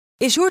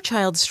Is your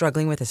child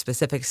struggling with a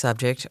specific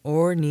subject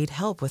or need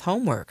help with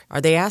homework?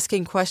 Are they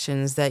asking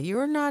questions that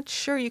you're not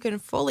sure you can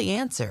fully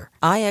answer?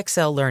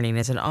 IXL Learning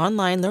is an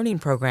online learning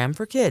program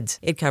for kids.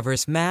 It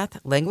covers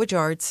math, language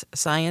arts,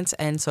 science,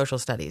 and social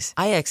studies.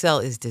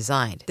 IXL is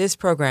designed. This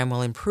program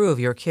will improve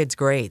your kids'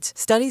 grades.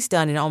 Studies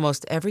done in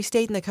almost every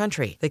state in the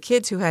country. The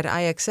kids who had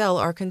IXL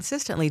are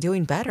consistently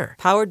doing better.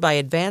 Powered by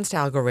advanced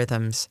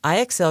algorithms,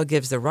 IXL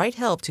gives the right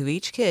help to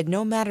each kid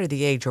no matter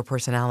the age or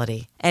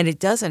personality. And it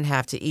doesn't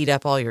have to eat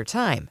up all your time.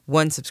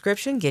 One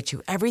subscription gets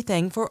you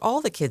everything for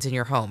all the kids in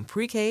your home,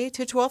 pre-K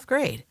to 12th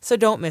grade. So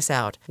don't miss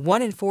out.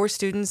 1 in 4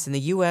 students in the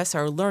U.S.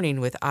 are learning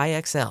with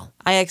IXL.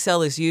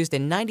 IXL is used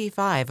in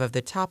 95 of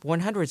the top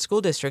 100 school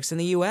districts in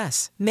the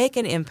U.S. Make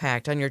an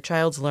impact on your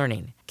child's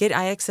learning. Get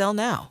IXL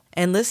now.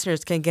 And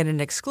listeners can get an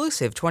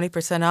exclusive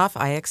 20% off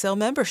IXL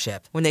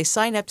membership when they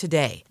sign up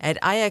today at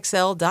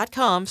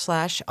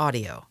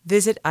IXL.com/audio.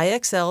 Visit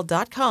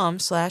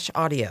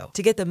IXL.com/audio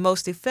to get the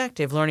most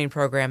effective learning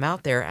program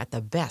out there at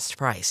the best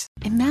price.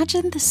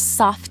 Imagine the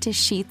softest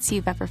sheets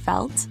you've ever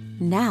felt.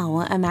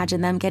 Now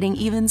imagine them getting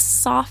even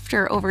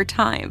softer over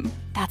time.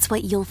 That's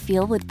what you'll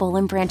feel with Boll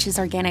 & Branch's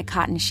organic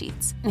cotton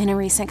sheets. In a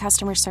recent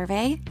customer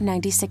survey,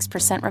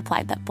 96%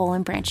 replied that Boll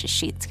 & Branch's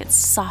sheets get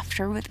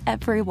softer with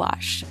every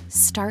wash.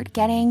 Start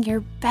getting your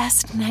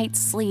best night's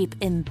sleep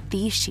in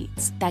these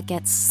sheets that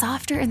get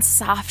softer and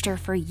softer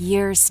for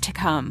years to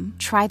come.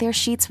 Try their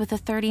sheets with a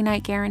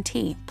 30-night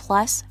guarantee,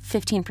 plus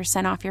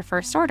 15% off your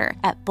first order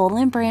at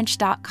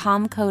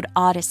bollandbranch.com code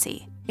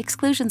Odyssey.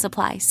 Exclusions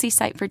apply. See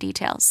site for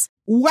details.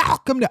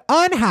 Welcome to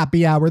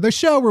Unhappy Hour, the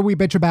show where we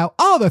bitch about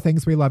all the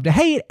things we love to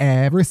hate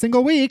every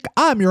single week.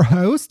 I'm your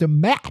host,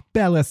 Matt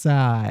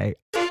Bellassai.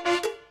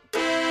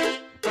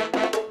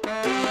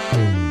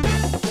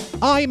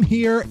 I'm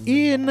here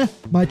in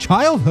my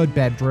childhood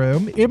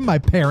bedroom in my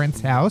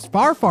parents' house,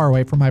 far, far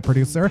away from my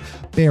producer,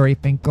 Barry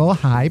Finkel.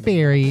 Hi,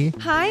 Barry.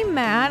 Hi,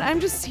 Matt. I'm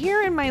just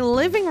here in my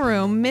living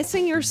room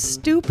missing your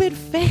stupid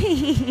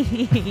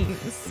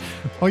face.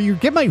 Oh, you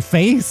get my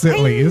face at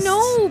least.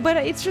 No, but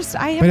it's just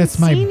I haven't But it's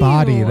my seen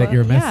body you. that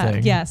you're Yeah,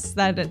 missing. yes,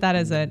 that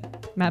is it.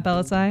 Matt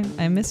Bellassai,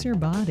 I miss your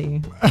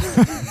body.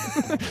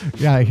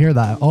 Yeah, I hear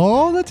that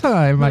all the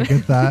time. I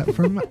get that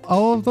from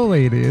all of the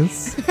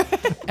ladies.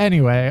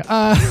 Anyway,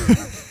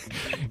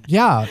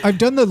 yeah, I've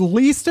done the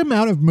least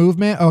amount of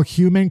movement a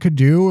human could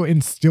do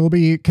and still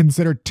be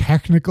considered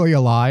technically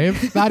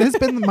alive. That has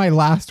been my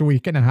last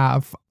week and a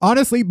half.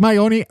 Honestly, my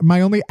only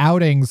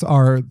outings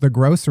are the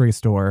grocery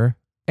store.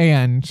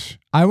 And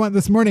I went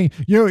this morning.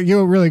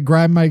 You really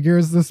grind my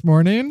gears this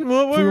morning.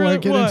 What, Do you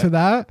want to get into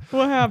that?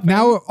 What happened?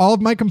 Now all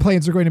of my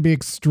complaints are going to be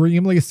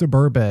extremely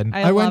suburban.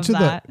 I went to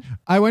that.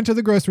 I went to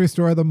the grocery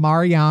store, the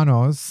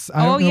Mariano's.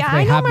 I don't know if they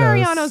I know have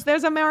Mariano's. those.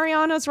 There's a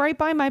Mariano's right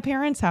by my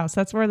parents' house.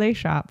 That's where they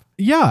shop.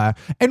 Yeah.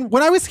 And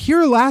when I was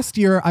here last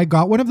year, I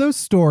got one of those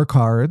store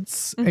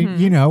cards. And,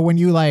 you know, when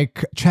you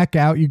like check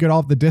out, you get all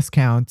of the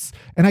discounts.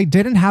 And I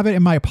didn't have it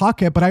in my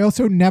pocket, but I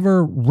also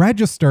never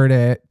registered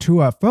it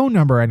to a phone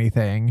number or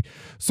anything.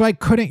 So I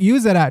couldn't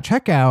use it at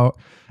checkout.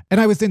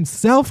 And I was in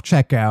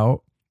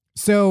self-checkout.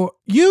 So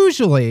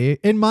usually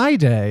in my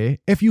day,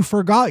 if you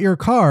forgot your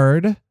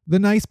card, the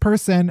nice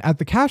person at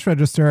the cash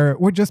register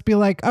would just be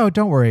like, "Oh,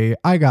 don't worry,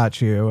 I got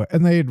you,"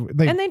 and they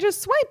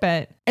just swipe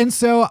it. And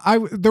so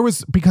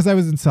because I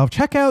was in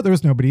self-checkout, there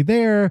was nobody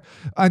there,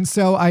 and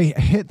so I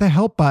hit the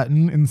help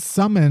button and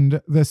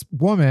summoned this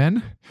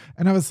woman,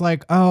 and I was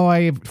like, "Oh,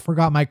 I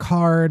forgot my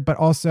card, but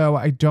also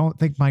I don't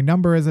think my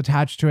number is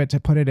attached to it to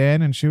put it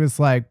in," and she was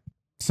like,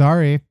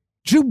 "Sorry."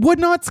 She would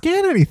not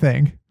scan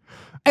anything.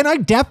 And I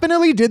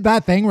definitely did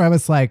that thing where I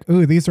was like,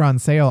 "Ooh, these are on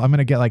sale. I'm going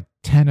to get like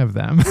 10 of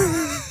them."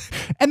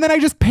 And then I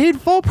just paid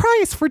full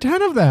price for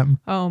 10 of them.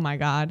 Oh my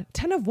God.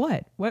 10 of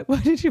what? What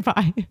did you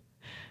buy?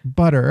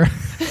 Butter.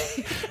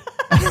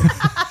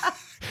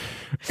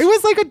 It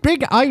was like a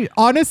big, I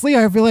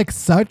feel like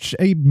such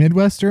a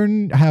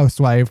Midwestern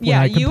housewife when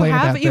I complain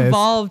about this. Yeah, you have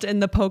evolved in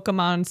the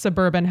Pokemon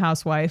suburban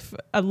housewife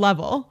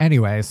level.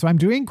 Anyway, so I'm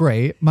doing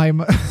great.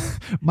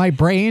 My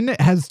brain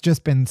has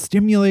just been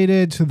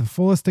stimulated to the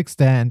fullest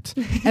extent,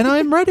 and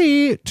I'm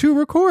ready to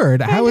record.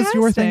 Fantastic. How was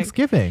your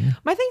Thanksgiving?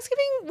 My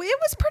Thanksgiving, it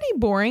was pretty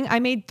boring. I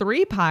made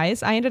 3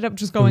 pies. I ended up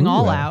just going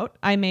all out.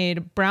 I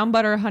made brown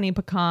butter honey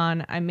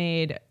pecan. I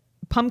made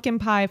pumpkin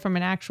pie from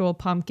an actual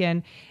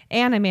pumpkin,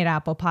 and I made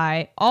apple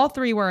pie. All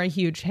 3 were a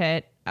huge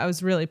hit. I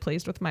was really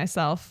pleased with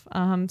myself.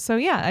 So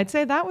yeah, I'd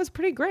say that was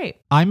pretty great.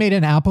 I made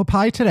an apple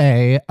pie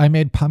today. I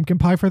made pumpkin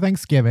pie for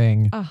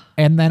Thanksgiving.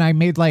 And then I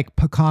made like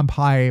pecan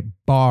pie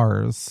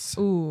bars.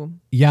 Ooh.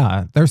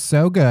 Yeah, they're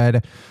so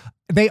good.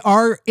 They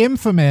are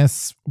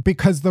infamous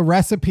because the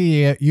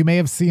recipe, you may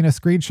have seen a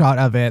screenshot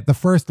of it. The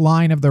first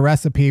line of the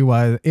recipe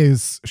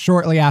is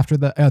shortly after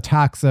the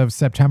attacks of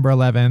September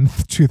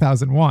 11th,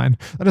 2001.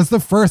 That is the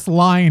first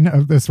line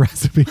of this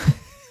recipe.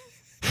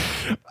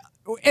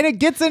 And it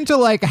gets into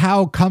like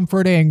how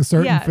comforting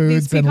certain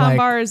foods these pecan and like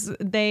bars,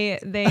 they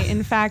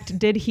in fact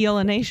did heal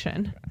a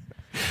nation.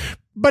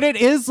 But it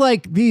is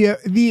like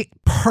the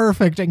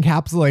perfect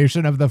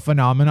encapsulation of the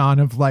phenomenon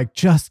of like,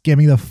 just give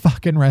me the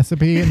fucking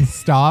recipe and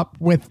stop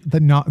with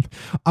the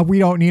we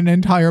don't need an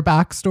entire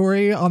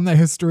backstory on the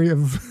history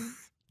of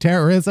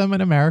terrorism in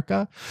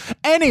America.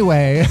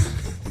 Anyway,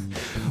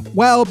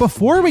 well,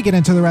 before we get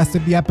into the rest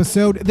of the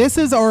episode, this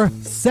is our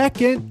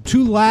second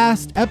to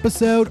last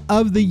episode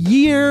of the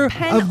year,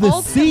 of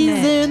the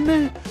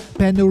season.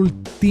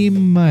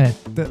 Penultimate.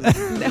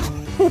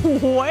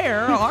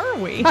 Where are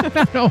we?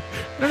 I don't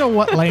know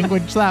what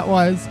language that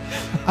was.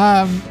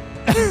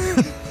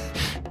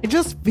 It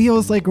just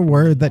feels like a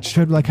word that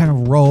should like kind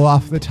of roll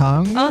off the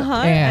tongue.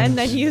 And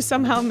then you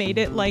somehow made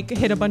it like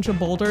hit a bunch of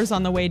boulders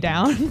on the way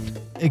down.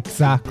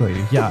 Exactly.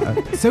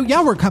 Yeah. So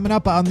yeah, we're coming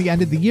up on the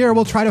end of the year.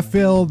 We'll try to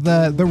fill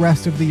the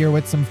rest of the year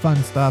with some fun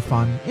stuff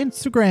on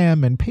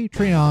Instagram and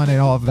Patreon and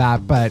all of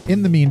that. But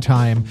in the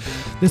meantime,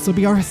 this will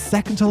be our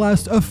second to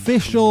last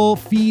official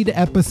feed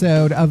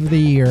episode of the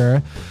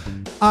year.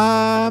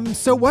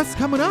 So what's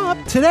coming up?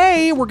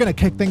 Today, we're going to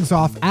kick things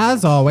off,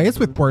 as always,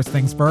 with Worst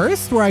Things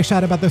First, where I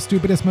chat about the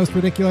stupidest, most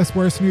ridiculous,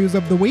 worst news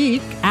of the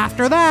week.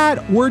 After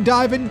that, we're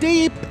diving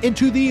deep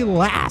into the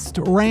last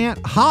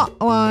rant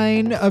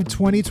hotline of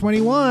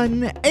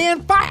 2021.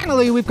 And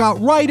finally, we've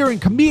got writer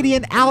and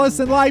comedian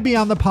Allison Leiby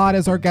on the pod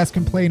as our guest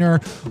complainer.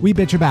 We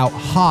bitch about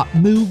hot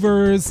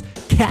movers,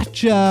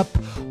 ketchup,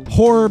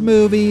 horror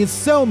movies,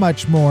 so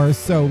much more.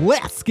 So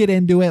let's get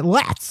into it.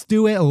 Let's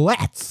do it.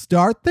 Let's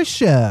start the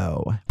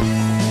show.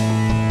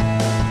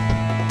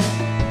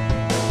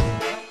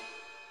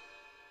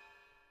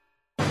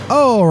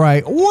 All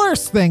right,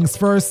 worst things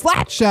first.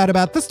 Let's chat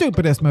about the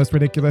stupidest, most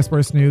ridiculous,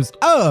 worst news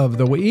of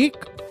the week.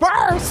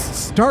 First,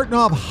 starting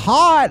off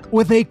hot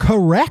with a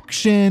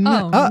correction.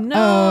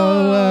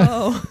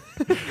 No.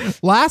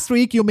 Last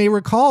week, you may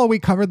recall, we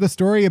covered the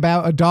story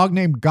about a dog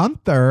named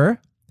Gunther,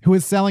 who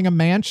is selling a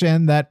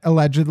mansion that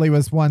allegedly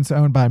was once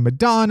owned by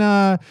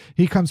Madonna.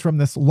 He comes from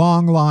this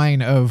long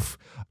line of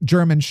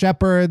German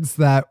shepherds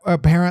that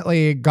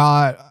apparently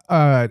got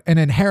an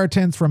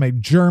inheritance from a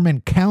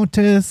German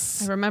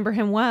countess. I remember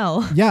him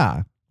well.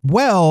 Yeah.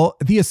 Well,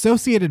 the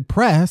Associated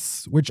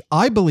Press, which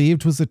I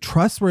believed was a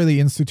trustworthy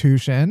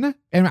institution,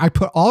 and I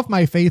put all of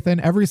my faith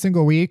in every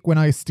single week when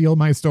I steal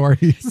my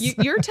stories.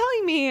 You're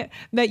telling me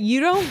that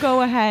you don't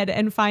go ahead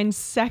and find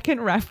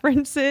second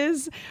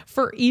references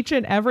for each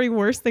and every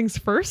Worst Things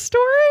First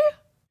story?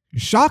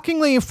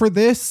 Shockingly, for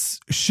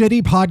this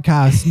shitty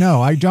podcast, no,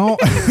 I don't.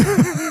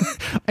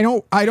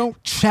 I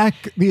don't check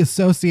the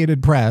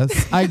Associated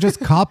Press. I just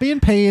copy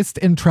and paste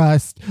and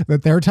trust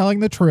that they're telling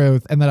the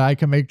truth and that I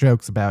can make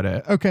jokes about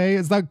it. Okay,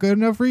 is that good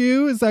enough for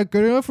you? Is that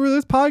good enough for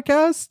this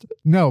podcast?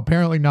 No,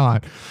 apparently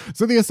not.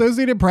 So the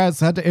Associated Press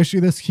had to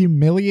issue this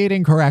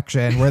humiliating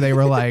correction where they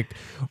were like,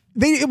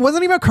 it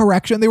wasn't even a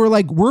correction. They were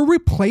like, we're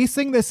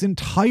replacing this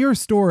entire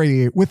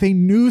story with a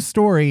new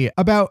story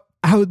about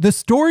how the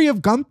story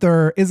of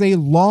Gunther is a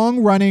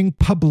long-running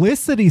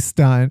publicity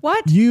stunt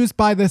used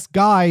by this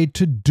guy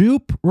to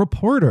dupe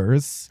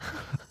reporters,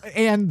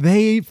 and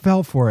they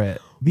fell for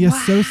it. The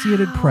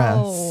Associated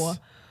Press.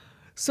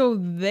 So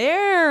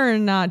they're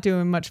not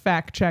doing much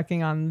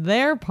fact-checking on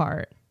their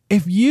part.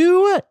 If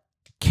you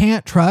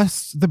can't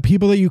trust the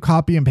people that you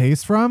copy and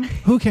paste from,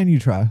 who can you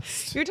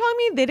trust? You're telling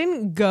me they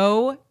didn't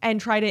go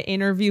and try to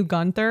interview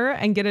Gunther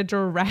and get a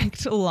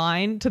direct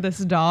line to this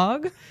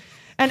dog?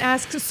 And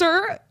ask,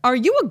 sir, are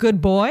you a good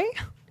boy?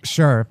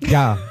 Sure.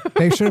 Yeah.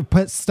 They should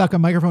have stuck a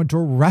microphone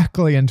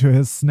directly into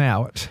his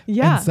snout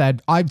and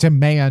said, I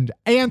demand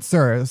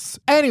answers.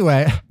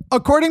 Anyway,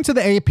 according to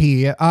the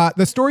AP,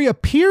 the story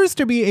appears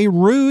to be a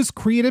ruse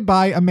created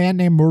by a man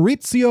named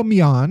Maurizio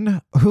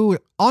Mion, who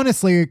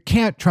honestly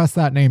can't trust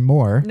that name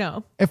more.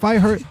 No. If I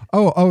heard,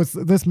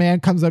 this man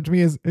comes up to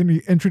me and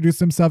he introduced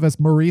himself as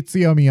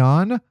Maurizio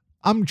Mion,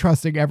 I'm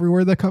trusting every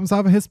word that comes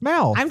out of his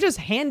mouth. I'm just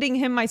handing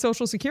him my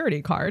social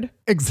security card.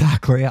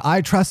 Exactly.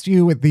 I trust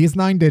you with these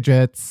 9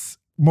 digits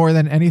more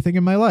than anything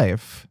in my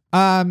life.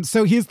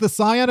 So he's the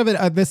scion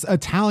of this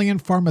Italian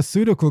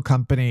pharmaceutical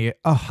company.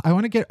 Oh, I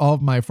want to get all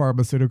of my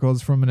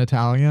pharmaceuticals from an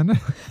Italian.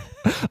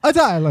 A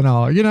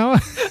Tylenol, you know?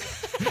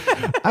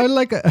 I would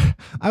like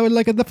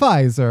the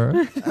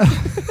Pfizer.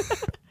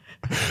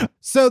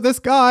 So this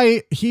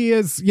guy, he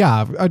is,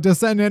 a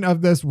descendant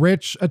of this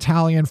rich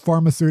Italian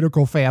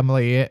pharmaceutical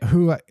family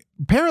who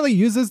apparently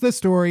uses the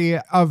story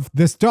of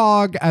this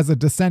dog as a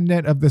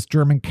descendant of this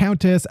German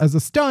countess as a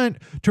stunt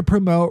to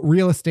promote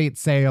real estate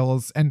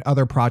sales and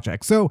other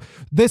projects. So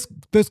this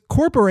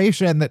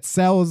corporation that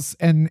sells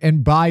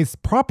and buys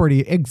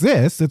property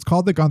exists. It's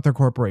called the Gunther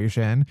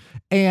Corporation.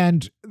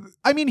 And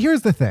I mean,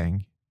 here's the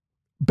thing.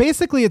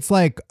 Basically, it's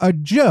like a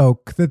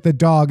joke that the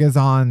dog is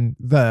on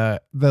the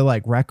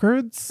like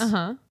records.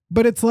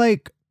 But it's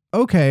like,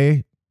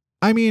 okay,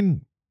 I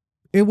mean,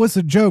 it was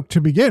a joke to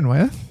begin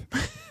with.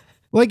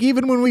 Like,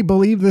 even when we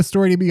believe this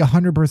story to be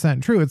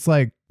 100% true, it's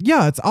like,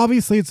 yeah, it's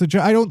a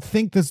joke. I don't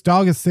think this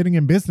dog is sitting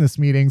in business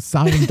meetings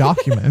signing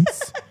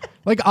documents.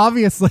 Like,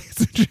 obviously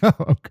it's a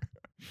joke.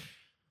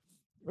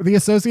 The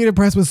Associated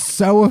Press was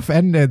so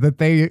offended that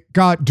they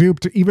got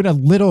duped even a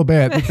little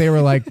bit that they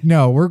were like,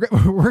 no,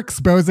 we're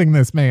exposing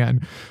this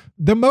man.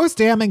 The most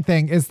damning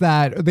thing is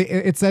that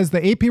it says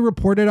the AP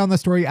reported on the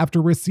story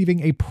after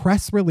receiving a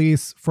press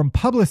release from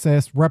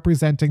publicists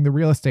representing the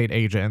real estate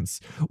agents,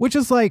 which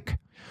is like,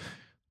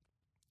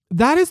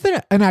 that is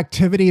an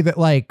activity that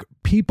like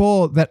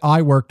people that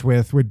I worked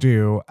with would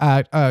do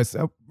at a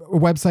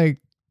website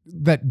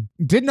that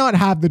did not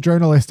have the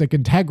journalistic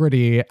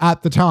integrity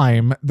at the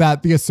time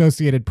that the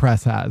Associated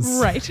Press has.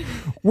 Right.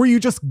 Where you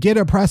just get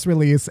a press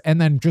release and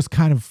then just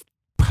kind of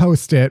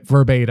post it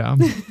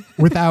verbatim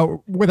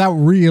without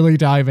really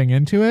diving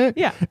into it.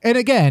 Yeah. And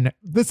again,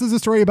 this is a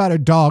story about a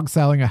dog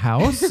selling a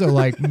house. So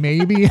like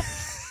maybe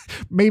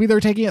they're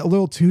taking it a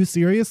little too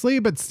seriously,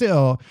 but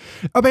still,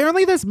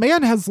 apparently this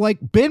man has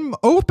like been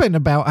open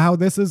about how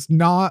this is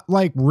not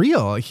like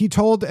real. He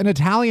told an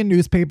Italian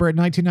newspaper in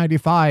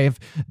 1995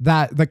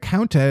 that the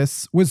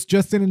Countess was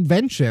just an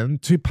invention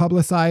to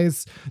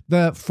publicize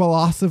the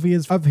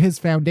philosophies of his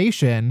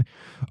foundation.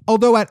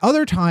 Although at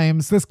other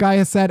times, this guy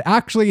has said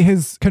actually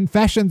his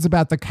confessions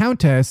about the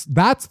Countess,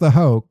 that's the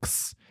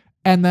hoax,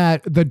 and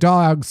that the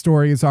dog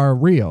stories are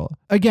real.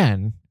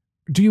 Again,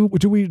 do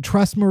we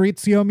trust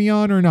Maurizio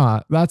Mion or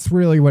not? That's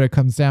really what it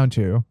comes down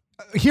to.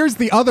 Here's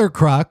the other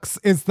crux,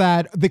 is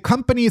that the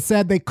company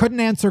said they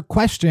couldn't answer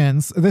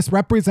questions. This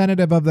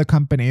representative of the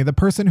company, the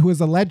person who is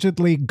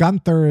allegedly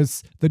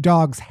Gunther's, the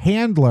dog's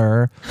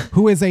handler,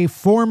 who is a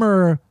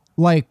former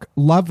like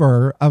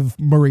lover of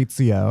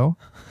Maurizio,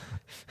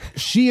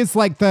 she is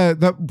like the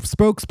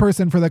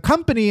spokesperson for the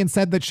company and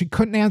said that she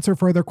couldn't answer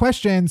further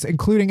questions,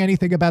 including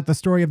anything about the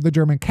story of the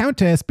German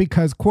Countess,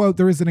 because, quote,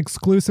 there is an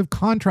exclusive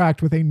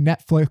contract with a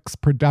Netflix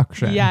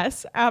production.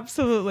 Yes,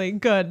 absolutely.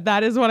 Good.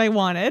 That is what I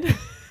wanted.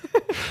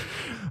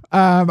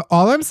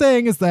 All I'm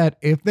saying is that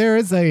if there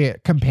is a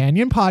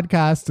companion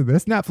podcast to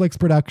this Netflix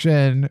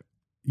production,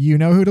 you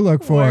know who to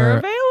look for. We're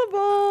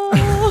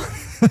available.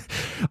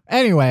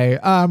 Anyway,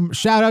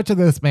 shout out to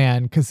this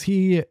man because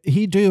he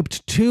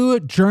duped two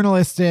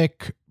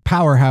journalistic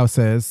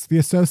powerhouses, the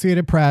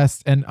Associated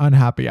Press and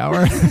Unhappy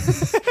Hour.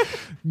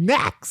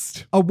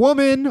 Next, a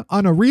woman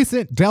on a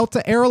recent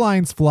Delta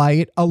Airlines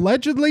flight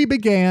allegedly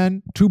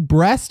began to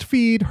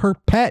breastfeed her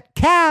pet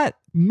cat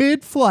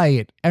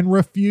mid-flight and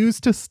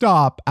refused to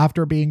stop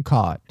after being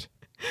caught.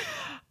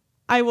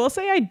 I will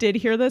say I did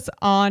hear this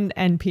on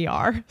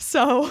NPR,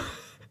 so...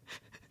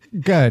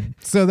 Good.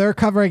 So they're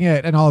covering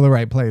it in all the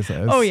right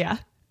places. Oh, yeah.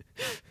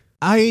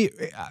 I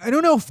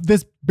don't know if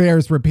this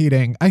bears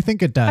repeating. I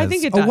think it does. I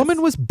think it does. A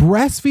woman was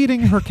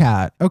breastfeeding her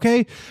cat,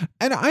 okay?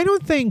 And I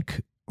don't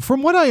think,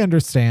 from what I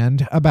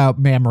understand about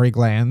mammary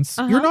glands,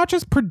 you're not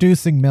just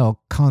producing milk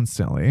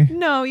constantly.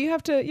 No, you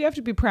have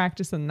to be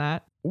practicing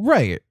that.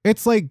 Right.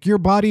 It's like your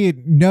body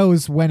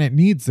knows when it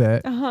needs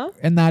it.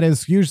 And that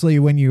is usually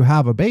when you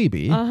have a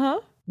baby.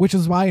 Which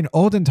is why in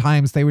olden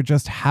times they would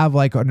just have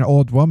like an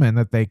old woman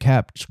that they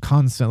kept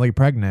constantly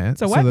pregnant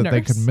so that they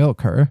could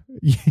milk her.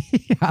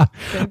 Yeah.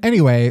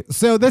 Anyway,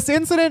 so this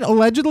incident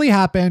allegedly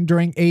happened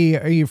during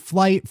a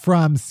flight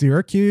from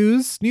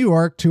Syracuse, New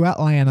York to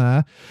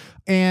Atlanta.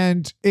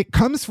 And it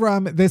comes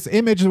from this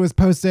image that was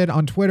posted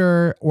on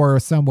Twitter or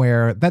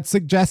somewhere that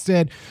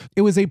suggested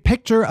it was a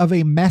picture of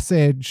a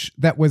message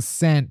that was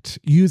sent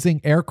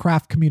using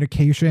aircraft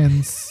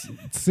communications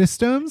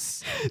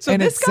systems. So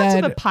and this got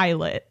to the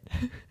pilot.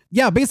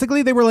 Yeah,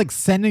 basically they were like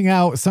sending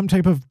out some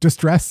type of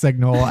distress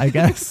signal, I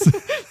guess.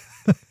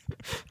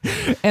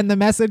 And the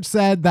message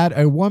said that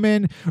a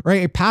woman,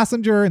 right, a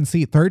passenger in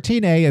seat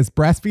 13A is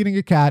breastfeeding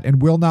a cat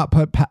and will not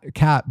put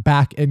cat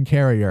back in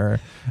carrier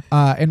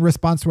in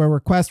response to a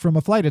request from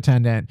a flight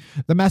attendant.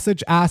 The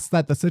message asks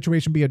that the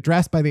situation be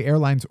addressed by the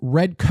airline's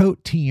red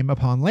coat team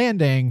upon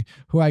landing,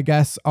 who I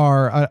guess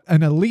are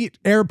an elite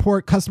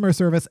airport customer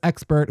service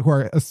expert who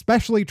are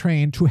especially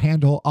trained to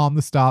handle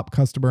on-the-stop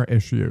customer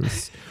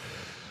issues.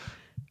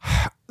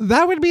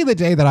 That would be the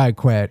day that I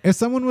quit. If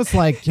someone was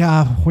like,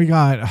 yeah, we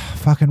got a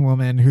fucking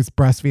woman who's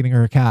breastfeeding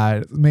her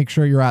cat, make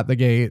sure you're at the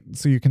gate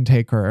so you can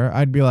take her.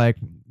 I'd be like,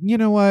 you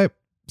know what?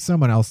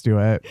 Someone else do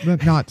it.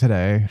 Not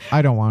today.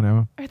 I don't want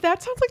to.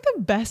 That sounds like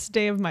the best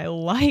day of my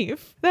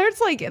life. There's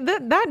like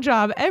that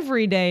job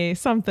every day.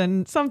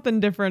 Something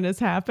different is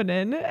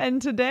happening.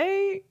 And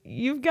today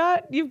you've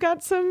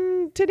got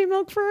some titty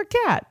milk for a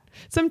cat.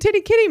 Some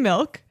titty kitty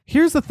milk.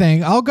 Here's the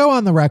thing. I'll go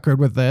on the record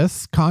with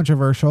this.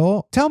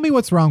 Controversial. Tell me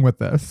what's wrong with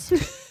this.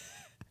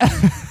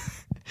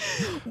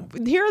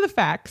 Here are the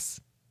facts.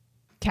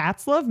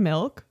 Cats love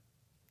milk.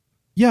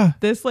 Yeah.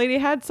 This lady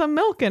had some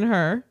milk in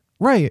her.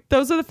 Right.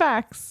 Those are the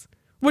facts.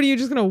 What, are you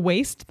just going to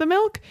waste the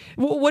milk?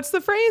 What's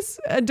the phrase?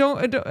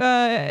 Don't.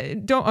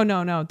 Oh,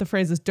 no. The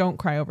phrase is don't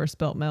cry over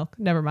spilt milk.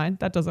 Never mind.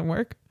 That doesn't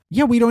work.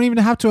 Yeah, we don't even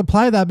have to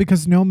apply that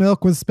because no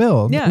milk was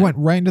spilled. Yeah. It went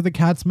right into the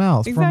cat's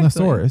mouth from the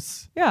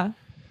source. Yeah.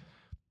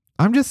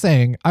 I'm just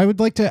saying, I would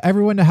like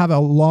everyone to have a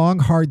long,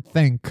 hard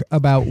think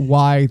about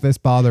why this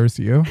bothers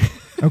you.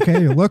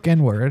 Okay, look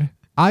inward.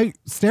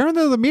 Stare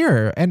into the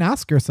mirror and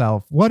ask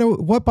yourself,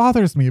 what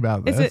bothers me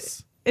about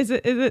this? Is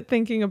it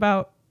thinking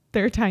about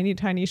their tiny,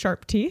 tiny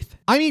sharp teeth.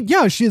 I mean,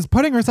 yeah, she is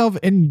putting herself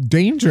in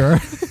danger.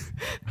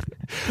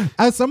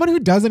 As someone who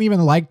doesn't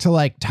even like to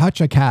like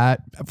touch a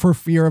cat for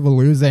fear of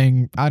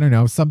losing, I don't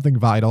know, something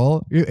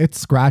vital, it's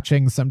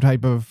scratching some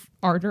type of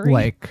artery,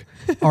 like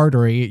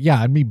artery.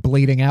 Yeah. And me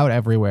bleeding out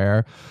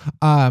everywhere.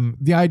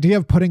 The idea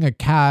of putting a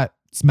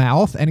cat's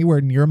mouth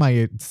anywhere near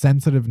my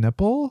sensitive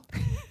nipple.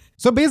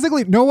 So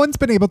basically, no one's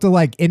been able to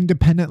like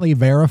independently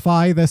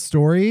verify this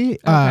story.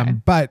 Okay.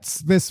 But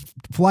this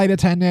flight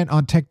attendant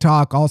on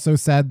TikTok also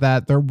said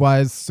that there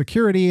was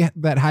security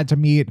that had to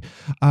meet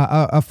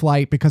a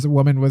flight because a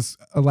woman was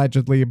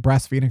allegedly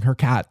breastfeeding her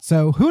cat.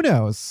 So who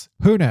knows?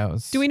 Who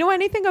knows? Do we know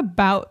anything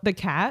about the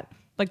cat?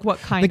 Like what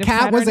kind of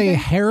cat? The cat was a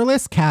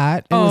hairless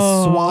cat. It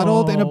was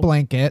swaddled in a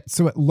blanket,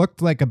 so it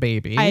looked like a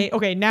baby.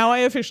 Okay, now I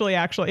officially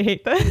actually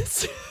hate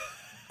this.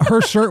 Her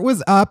shirt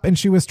was up and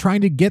she was trying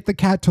to get the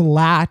cat to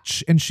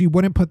latch and she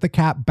wouldn't put the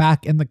cat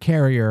back in the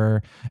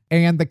carrier.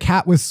 And the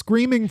cat was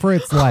screaming for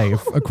its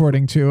life,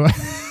 according to...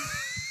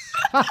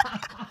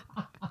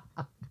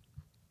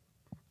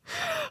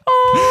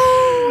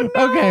 Oh,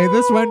 no. Okay,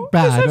 this went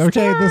bad.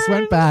 This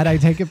went bad. I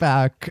take it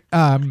back.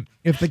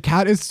 If the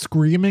cat is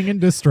screaming in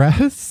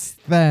distress,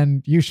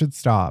 then you should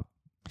stop.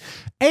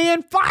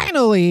 And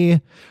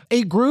finally,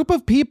 a group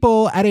of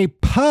people at a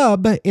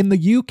pub in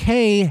the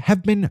UK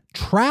have been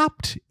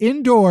trapped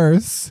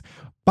indoors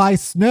by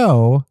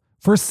snow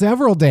for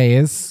several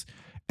days.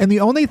 And the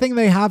only thing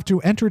they have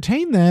to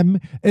entertain them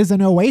is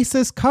an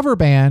Oasis cover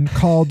band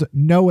called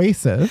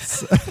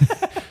Noasis.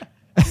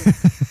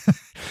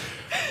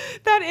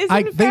 That is,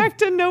 in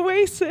fact, an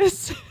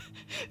Oasis.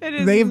 It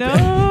is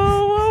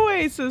no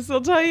Oasis,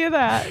 I'll tell you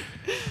that.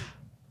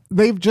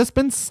 They've just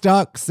been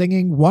stuck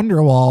singing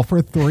Wonderwall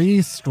for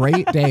 3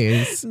 straight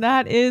days.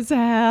 That is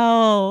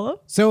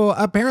hell. So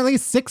apparently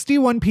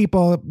 61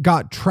 people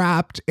got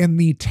trapped in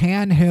the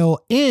Tan Hill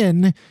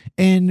Inn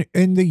in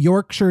the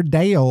Yorkshire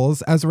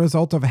Dales as a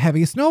result of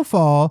heavy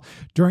snowfall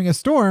during a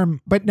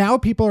storm. But now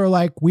people are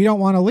like, we don't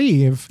want to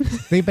leave.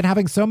 They've been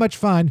having so much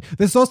fun.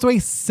 This is also a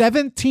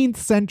 17th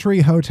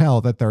century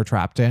hotel that they're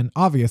trapped in,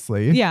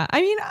 obviously. Yeah.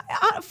 I mean,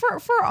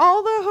 for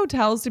all the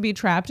hotels to be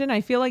trapped in, I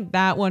feel like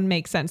that one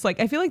makes sense. Like,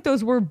 I feel like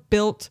those were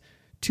built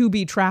to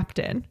be trapped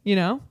in, you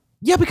know?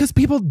 Yeah, because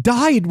people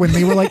died when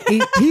they were like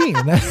 18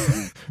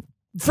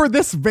 for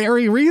this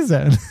very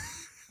reason.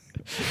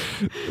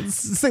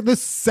 The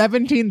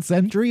 17th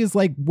century is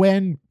like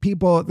when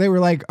they were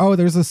like, oh,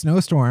 there's a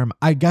snowstorm.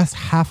 I guess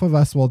half of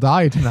us will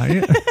die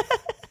tonight.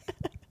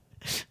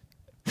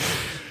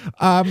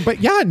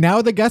 But yeah,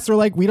 now the guests are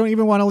like, we don't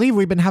even want to leave.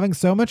 We've been having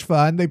so much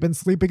fun. They've been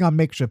sleeping on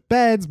makeshift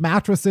beds,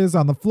 mattresses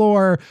on the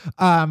floor.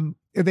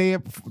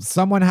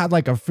 Someone had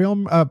like a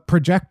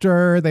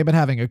projector. They've been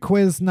having a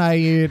quiz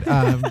night,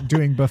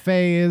 doing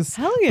buffets.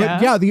 Hell yeah.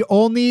 But yeah, the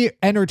only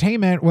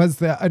entertainment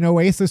was an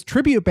Oasis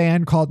tribute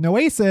band called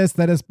Noasis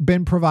that has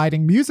been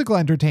providing musical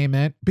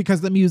entertainment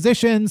because the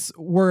musicians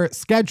were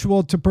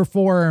scheduled to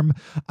perform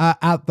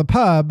at the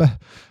pub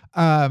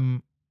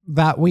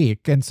that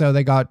week. And so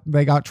they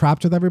got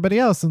trapped with everybody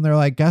else. And they're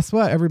like, guess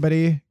what,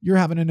 everybody? You're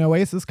having an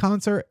Oasis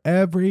concert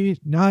every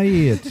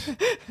night.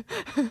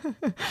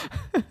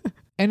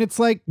 And it's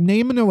like,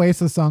 name an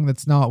Oasis song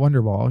that's not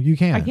Wonderwall. You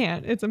can't. I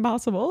can't. It's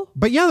impossible.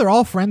 But yeah, they're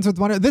all friends with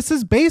one. This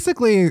is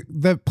basically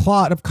the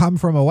plot of Come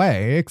From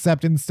Away,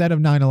 except instead of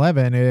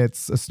 9/11,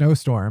 it's a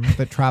snowstorm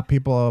that trapped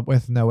people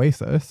with an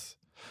Oasis.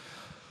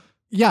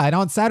 Yeah, and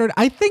on Saturday,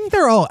 I think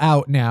they're all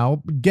out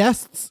now.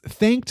 Guests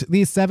thanked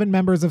these 7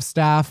 members of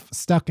staff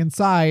stuck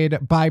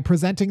inside by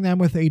presenting them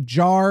with a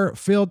jar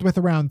filled with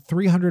around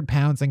 300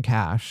 pounds in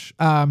cash.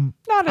 Not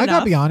enough. I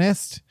gotta be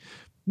honest.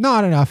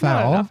 Not enough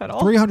at all.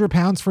 300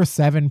 pounds for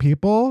 7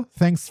 people.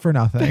 Thanks for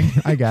nothing,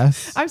 I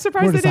guess. I'm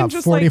surprised they didn't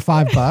just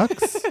 45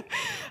 bucks.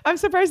 I'm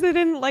surprised they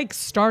didn't like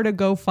start a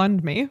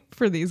GoFundMe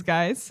for these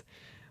guys.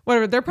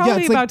 Whatever. They're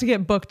probably about to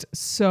get booked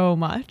so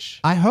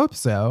much. I hope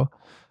so.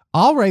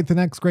 I'll write the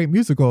next great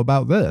musical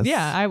about this.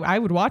 Yeah, I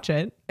would watch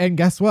it. And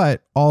guess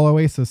what? All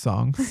Oasis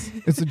songs.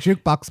 It's a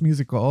jukebox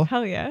musical.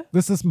 Hell yeah.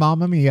 This is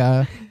Mamma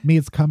Mia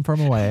meets Come From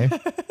Away.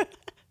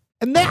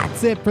 And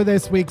that's it for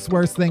this week's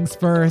Worst Things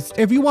First.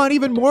 If you want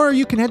even more,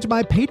 you can head to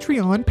my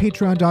Patreon,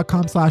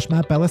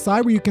 patreon.com/Matt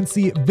Bellassai, where you can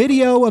see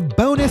video of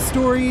bonus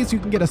stories. You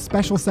can get a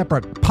special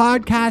separate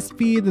podcast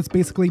feed that's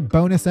basically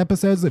bonus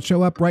episodes that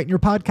show up right in your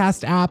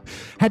podcast app.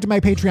 Head to my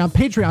Patreon,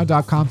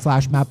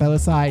 patreon.com/Matt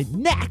Bellassai.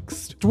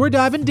 Next, we're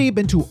diving deep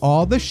into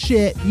all the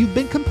shit you've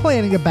been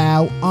complaining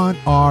about on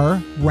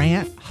our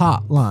rant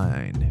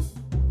hotline.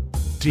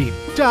 Deep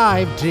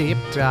dive, deep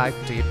dive,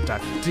 deep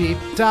dive, deep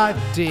dive,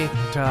 deep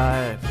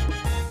dive.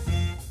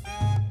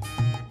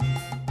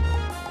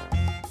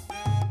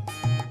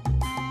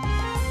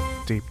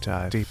 Deep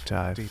dive, deep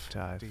dive, deep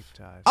dive, deep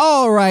dive.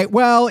 All right,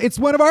 well, it's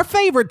one of our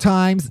favorite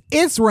times.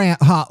 It's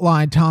rant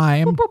hotline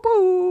time. Boo, boo,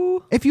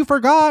 boo. If you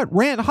forgot,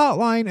 Rant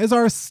Hotline is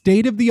our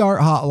state-of-the-art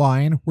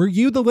hotline where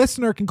you, the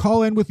listener, can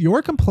call in with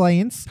your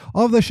complaints,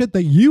 all of the shit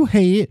that you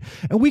hate,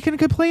 and we can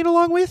complain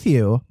along with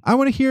you. I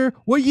want to hear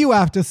what you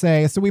have to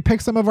say, so we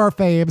picked some of our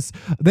faves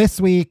this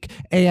week,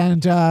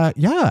 and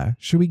yeah,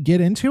 should we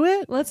get into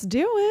it? Let's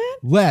do it.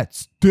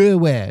 Let's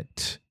do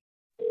it.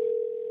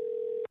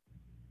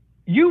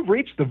 You've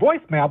reached the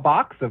voicemail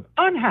box of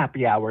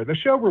Unhappy Hour, the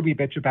show where we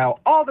bitch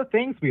about all the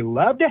things we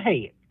love to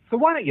hate. So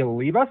why don't you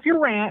leave us your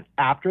rant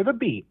after the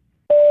beep?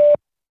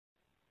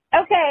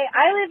 Okay,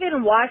 I live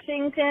in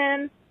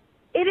Washington.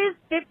 It is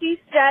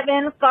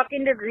 57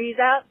 fucking degrees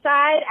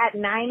outside at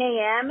 9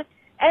 a.m.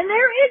 And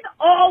there is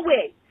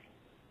always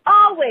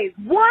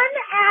one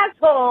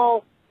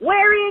asshole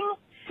wearing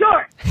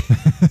shorts.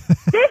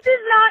 This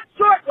is not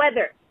short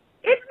weather.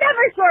 It's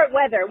never short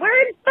weather.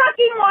 We're in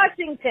fucking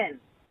Washington.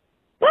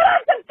 Put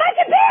on some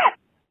fucking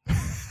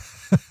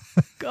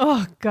pants!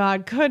 Oh,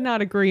 God, could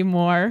not agree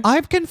more. I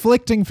have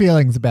conflicting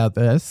feelings about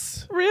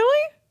this.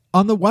 Really?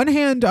 On the one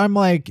hand, I'm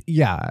like,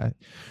 yeah,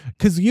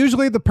 because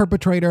usually the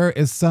perpetrator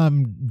is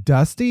some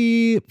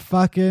dusty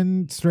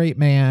fucking straight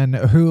man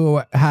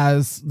who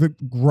has the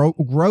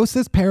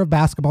grossest pair of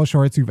basketball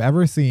shorts you've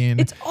ever seen.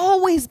 It's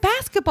always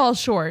basketball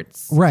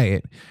shorts.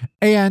 Right.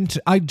 And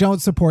I don't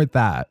support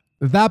that.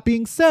 That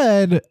being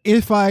said,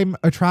 if I'm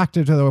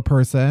attracted to a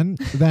person,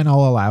 then I'll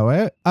allow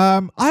it. I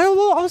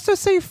will also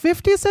say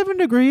 57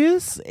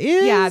 degrees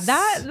is... Yeah,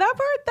 that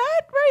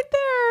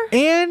right there.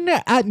 And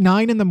at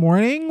 9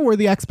 a.m, where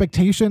the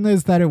expectation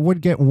is that it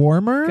would get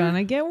warmer.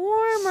 Gonna get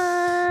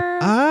warmer.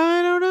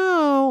 I don't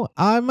know.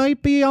 I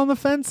might be on the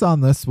fence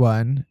on this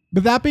one.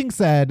 But that being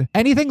said,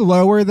 anything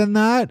lower than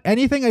that,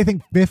 anything I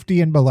think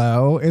 50 and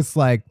below is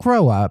like,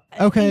 grow up.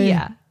 Okay.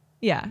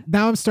 Yeah.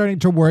 Now I'm starting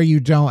to worry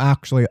you don't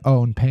actually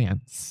own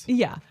pants.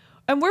 Yeah.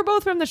 And we're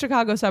both from the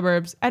Chicago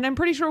suburbs. And I'm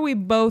pretty sure we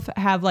both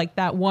have like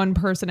that one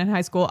person in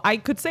high school. I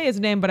could say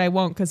his name, but I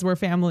won't because we're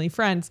family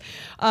friends.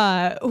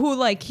 Who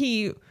like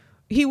he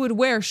would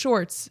wear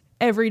shorts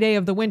every day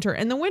of the winter.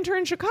 And the winter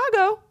in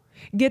Chicago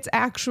gets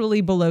actually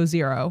below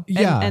zero.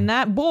 Yeah. And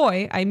that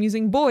boy, I'm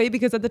using boy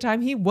because at the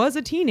time he was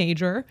a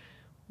teenager,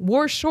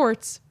 wore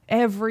shorts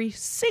every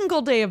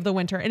single day of the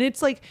winter. And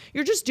it's like,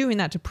 you're just doing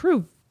that to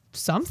prove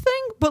something,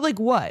 but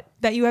like what?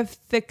 That you have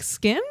thick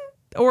skin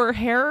or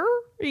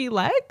hairy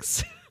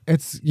legs?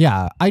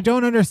 I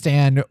don't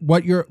understand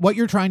what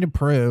you're trying to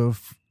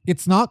prove.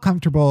 It's not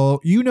comfortable.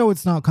 You know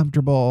it's not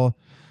comfortable.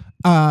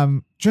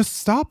 Just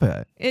stop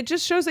it. It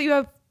just shows that you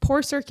have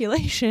poor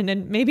circulation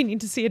and maybe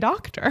need to see a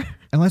doctor.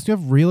 Unless you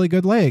have really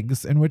good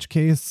legs, in which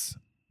case,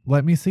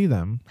 let me see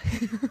them.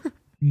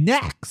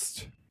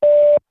 Next.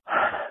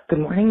 Good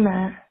morning,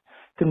 Matt.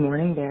 Good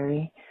morning,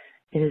 Barry.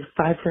 It is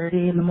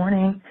 5:30 in the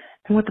morning.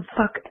 And what the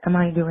fuck am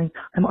I doing?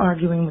 I'm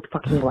arguing with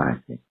fucking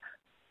glasses.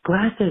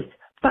 Glasses.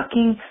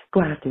 Fucking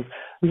glasses.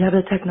 We have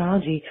the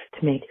technology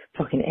to make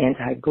fucking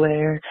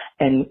anti-glare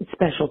and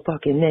special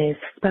fucking this,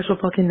 special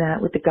fucking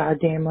that with the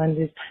goddamn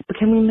lenses. But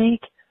can we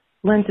make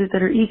lenses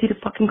that are easy to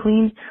fucking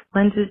clean?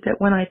 Lenses that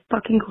when I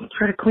fucking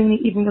try to clean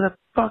it, even with a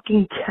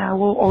fucking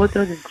towel, all it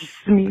does is just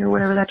smear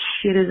whatever that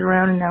shit is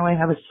around, and now I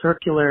have a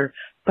circular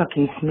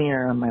fucking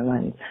smear on my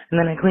lens. And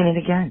then I clean it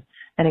again.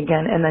 And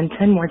again, and then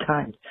 10 more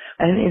times.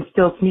 And it's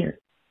still smeared.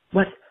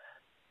 What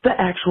the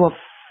actual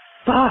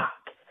fuck?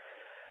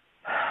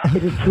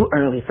 It is too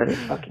early for this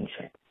fucking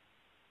shit.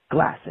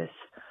 Glasses.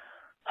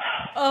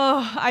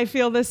 Oh, I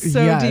feel this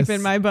so Yes. deep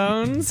in my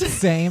bones.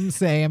 Same.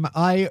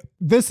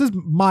 This is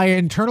my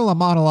internal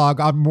monologue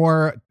on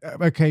more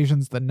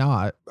occasions than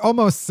not.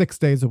 Almost 6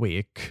 days a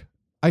week.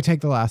 I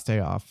take the last day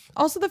off.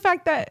 Also, the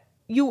fact that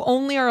you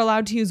only are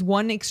allowed to use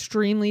one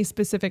extremely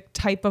specific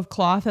type of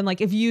cloth. And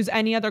like, if you use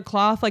any other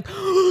cloth, like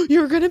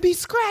you're going to be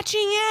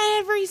scratching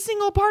every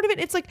single part of it.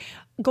 It's like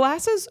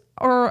glasses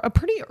are a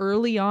pretty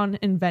early on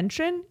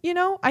invention. You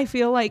know, I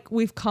feel like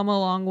we've come a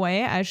long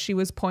way, as she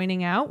was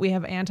pointing out. We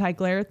have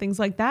anti-glare, things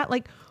like that.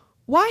 Like,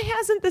 why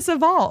hasn't this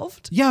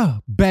evolved? Yeah,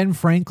 Ben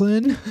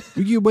Franklin.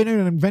 You went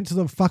and invented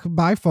a fucking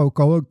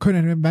bifocal.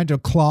 Couldn't invent a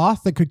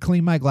cloth that could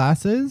clean my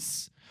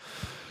glasses.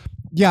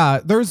 Yeah,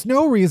 there's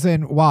no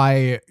reason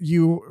why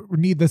you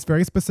need this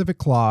very specific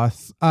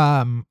cloth.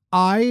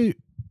 I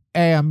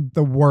am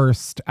the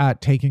worst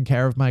at taking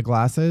care of my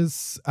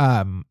glasses.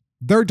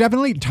 There are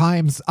definitely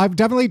times I've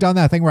definitely done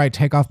that thing where I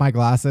take off my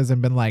glasses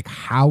and been like,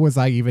 how was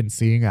I even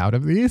seeing out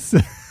of these?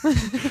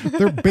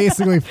 They're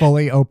basically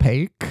fully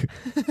opaque.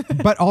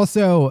 But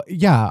also,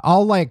 yeah,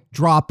 I'll like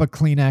drop a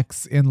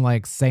Kleenex in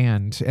like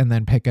sand and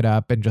then pick it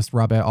up and just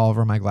rub it all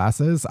over my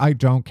glasses. I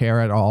don't care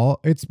at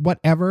all. It's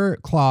whatever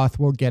cloth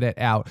will get it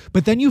out.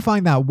 But then you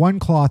find that one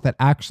cloth that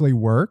actually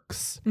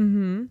works,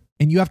 and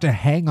you have to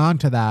hang on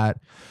to that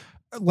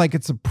like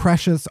it's a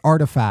precious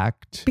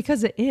artifact.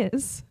 Because it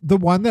is. The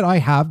one that I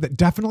have that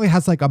definitely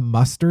has like a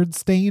mustard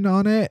stain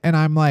on it, and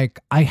I'm like,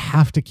 I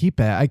have to keep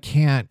it. I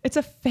can't. It's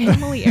a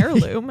family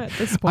heirloom at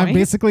this point. I'm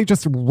basically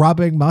just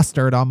rubbing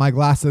mustard on my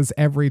glasses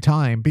every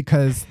time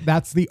because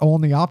that's the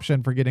only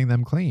option for getting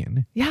them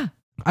clean. Yeah.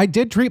 I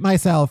did treat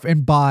myself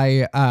and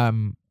buy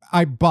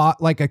I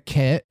bought like a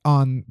kit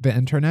on the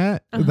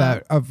internet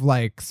that of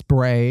like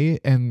spray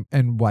and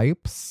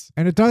wipes,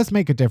 and it does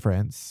make a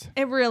difference.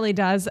 It really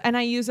does. And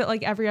I use it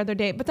like every other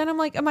day. But then I'm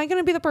like, am I going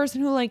to be the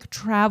person who like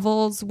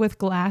travels with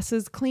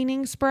glasses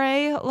cleaning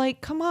spray?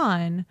 Like, come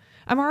on.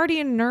 I'm already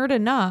a nerd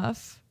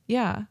enough.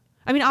 Yeah.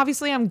 I mean,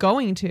 obviously I'm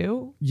going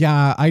to.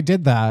 Yeah, I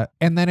did that.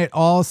 And then it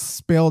all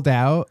spilled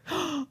out.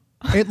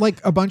 It like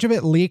a bunch of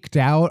it leaked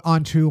out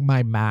onto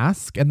my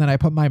mask. And then I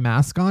put my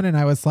mask on and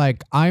I was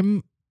like,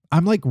 I'm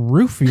like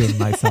roofing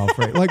myself,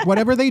 right? Like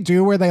whatever they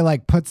do where they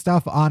like put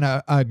stuff on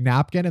a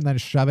napkin and then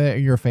shove it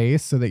in your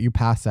face so that you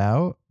pass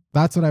out.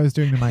 That's what I was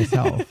doing to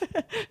myself.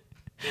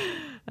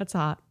 That's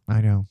hot.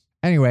 I know.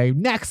 Anyway,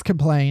 next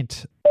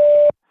complaint.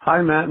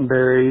 Hi, Matt and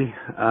Barry.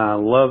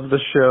 Love the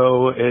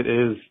show. It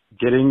is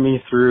getting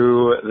me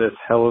through this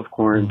hell of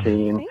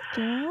quarantine. Thank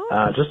you.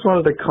 Just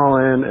wanted to call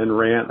in and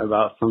rant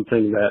about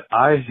something that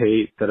I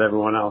hate that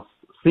everyone else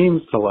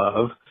seems to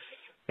love,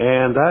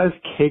 and that is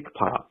cake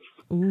pops.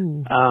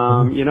 Ooh.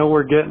 You know,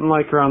 we're getting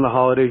like around the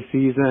holiday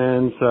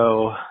season,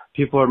 so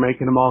people are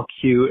making them all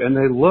cute, and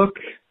they look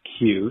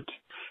cute.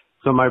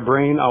 So my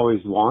brain always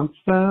wants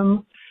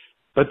them.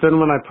 But then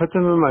when I put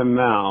them in my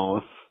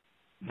mouth,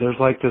 there's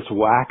like this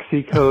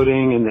waxy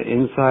coating, and the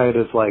inside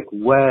is like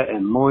wet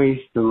and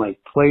moist and like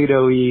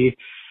Play-Doh-y,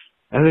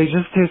 and they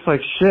just taste like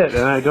shit,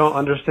 and I don't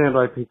understand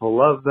why people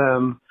love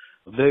them.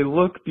 They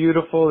look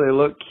beautiful, they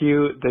look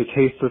cute, they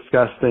taste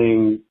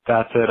disgusting.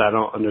 That's it, I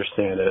don't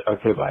understand it.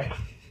 Okay, bye.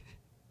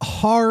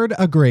 Hard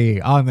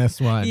agree on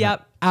this one.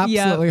 Yep.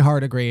 Absolutely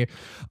hard agree.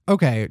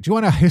 Okay. Do you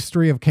want a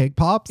history of cake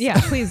pops? Yeah,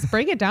 please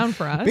break it down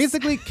for us.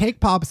 Basically, cake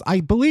pops,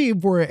 I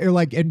believe, were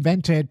like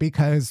invented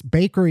because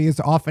bakeries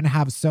often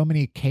have so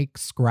many cake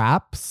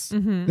scraps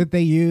that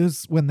they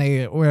use when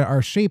they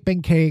are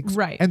shaping cakes.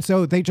 Right. And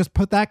so they just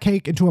put that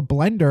cake into a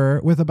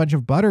blender with a bunch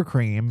of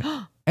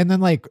buttercream and then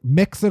like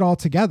mix it all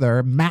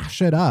together,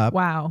 mash it up.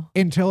 Wow.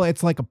 Until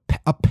it's like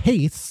a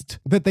paste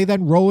that they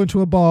then roll into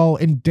a ball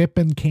and dip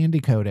in candy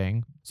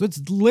coating. So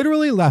it's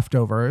literally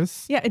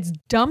leftovers. Yeah, it's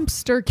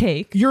dumpster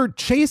cake. You're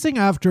chasing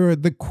after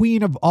the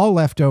queen of all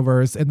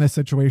leftovers in this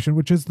situation,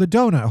 which is the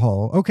donut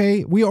hole.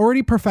 Okay, we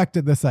already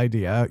perfected this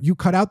idea. You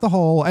cut out the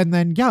hole and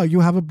then, yeah,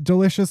 you have a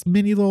delicious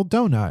mini little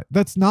donut.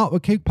 That's not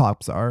what cake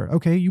pops are.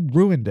 Okay, you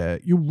ruined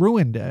it. You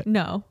ruined it.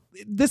 No.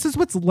 This is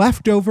what's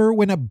left over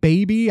when a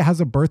baby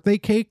has a birthday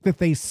cake that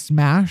they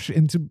smash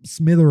into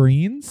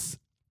smithereens.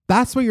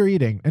 That's what you're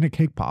eating in a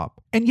cake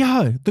pop. And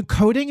yeah, the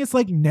coating is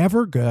like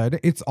never good.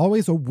 It's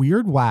always a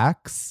weird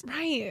wax.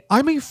 Right.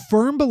 I'm a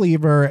firm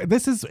believer.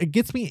 It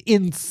gets me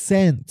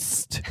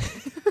incensed.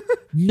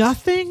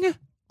 Nothing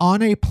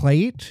on a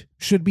plate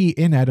should be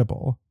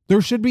inedible.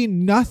 There should be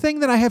nothing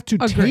that I have to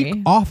take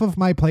off of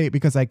my plate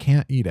because I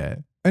can't eat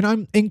it. And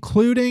I'm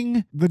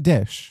including the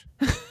dish.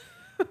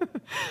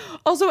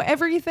 Also,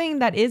 everything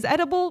that is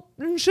edible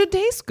should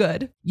taste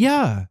good.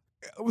 Yeah.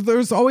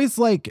 There's always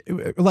like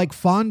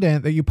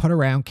fondant that you put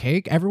around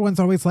cake. Everyone's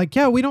always like,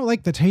 yeah, we don't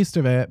like the taste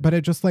of it, but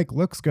it just like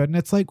looks good. And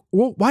it's like,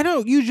 well, why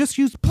don't you just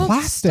use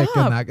plastic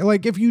in that?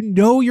 Like if you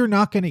know you're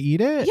not going to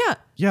eat it. Yeah.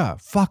 Yeah.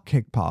 Fuck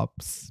cake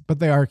pops, but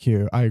they are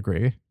cute. I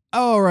agree.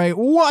 All right.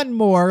 One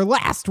more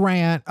last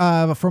rant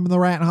from the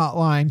Rant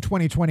Hotline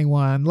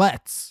 2021.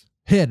 Let's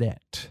hit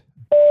it.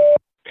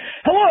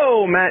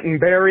 Hello, Matt and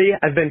Barry.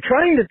 I've been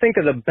trying to think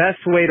of the best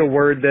way to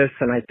word this,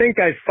 and I think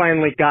I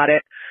finally got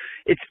it.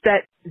 It's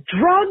that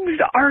drugs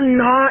are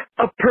not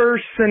a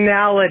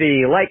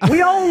personality. Like,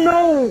 we all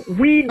know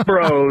weed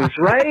bros,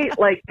 right?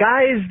 Like,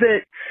 guys that,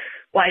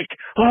 like,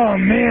 oh,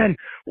 man,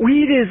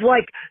 weed is,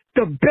 like,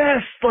 the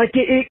best. Like,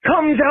 it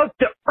comes out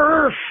to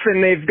earth,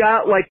 and they've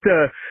got, like,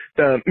 the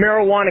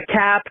marijuana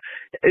cap,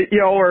 you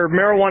know, or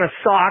marijuana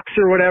socks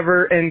or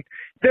whatever, and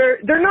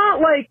they're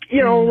not like,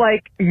 you know,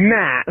 like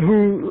Matt,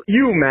 who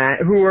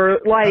are,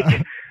 like...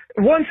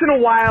 Once in a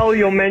while,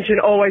 you'll mention,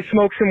 oh, I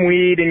smoke some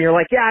weed, and you're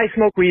like, yeah, I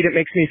smoke weed, it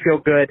makes me feel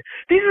good.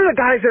 These are the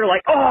guys that are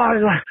like, oh,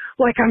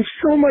 like, I'm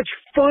so much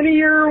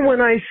funnier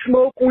when I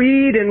smoke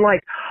weed, and,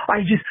 like,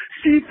 I just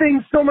see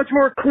things so much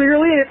more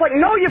clearly, and it's like,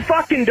 no, you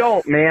fucking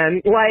don't,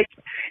 man. Like,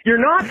 you're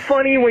not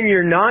funny when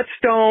you're not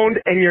stoned,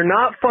 and you're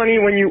not funny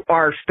when you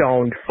are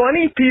stoned.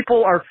 Funny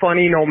people are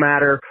funny no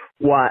matter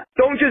what.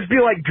 Don't just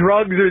be like,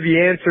 drugs are the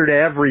answer to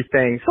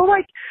everything. So,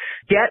 like,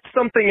 get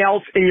something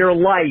else in your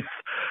life.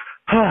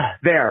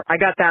 There, I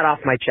got that off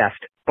my chest.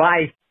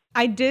 Bye.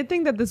 I did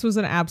think that this was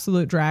an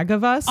absolute drag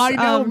of us. I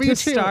know, me to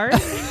too. Start.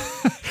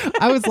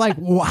 I was like,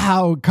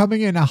 wow,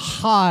 coming in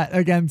hot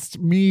against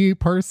me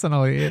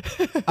personally.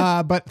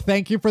 But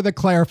thank you for the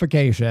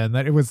clarification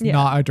that it was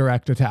not a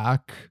direct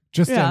attack.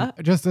 Just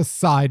a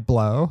side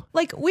blow.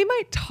 Like, we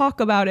might talk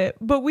about it,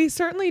 but we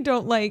certainly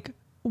don't like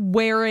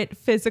wear it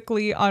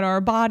physically on our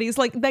bodies.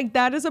 Like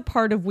that is a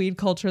part of weed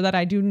culture that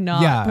I do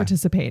not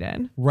participate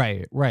in.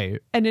 Right.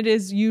 And it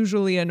is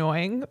usually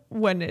annoying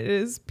when it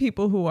is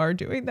people who are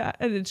doing that.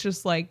 And it's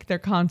just like they're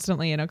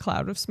constantly in a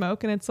cloud of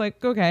smoke. And it's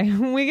like, okay,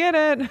 we get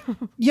it.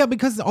 Yeah,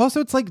 because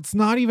also it's like it's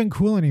not even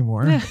cool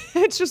anymore.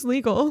 It's just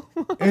legal.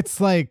 It's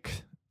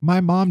like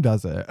my mom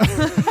does it.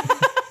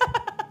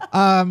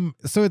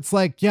 So it's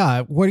like,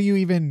 yeah, what do you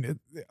even,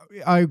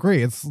 I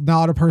agree. It's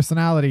not a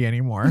personality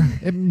anymore.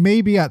 It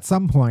maybe at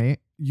some point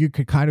you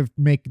could kind of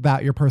make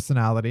that your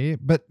personality,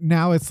 but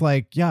now it's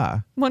like,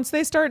 yeah. Once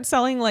they start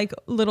selling like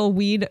little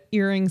weed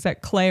earrings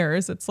at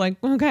Claire's, it's like,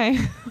 okay,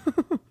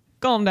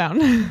 calm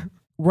down.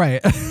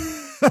 Right.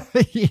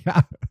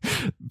 Yeah,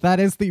 that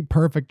is the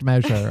perfect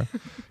measure.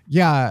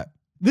 Yeah.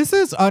 This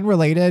is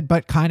unrelated,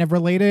 but kind of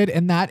related.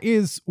 And that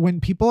is when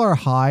people are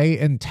high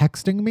and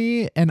texting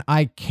me and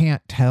I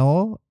can't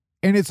tell.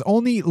 And it's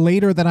only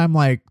later that I'm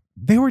like,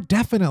 they were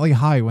definitely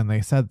high when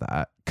they said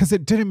that, because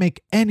it didn't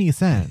make any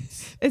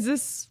sense.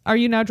 Are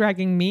you now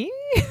dragging me?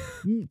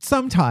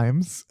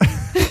 Sometimes.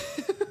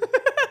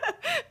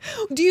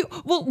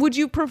 Would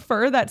you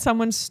prefer that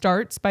someone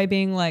starts by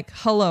being like,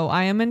 hello,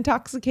 I am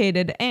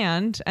intoxicated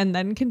and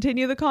then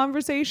continue the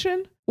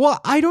conversation? Well,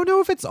 I don't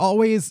know if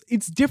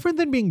it's different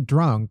than being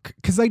drunk,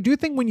 because I do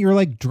think when you're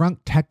like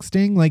drunk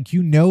texting, like,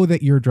 you know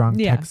that you're drunk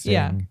texting.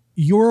 Yeah.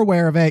 You're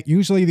aware of it.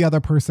 Usually the other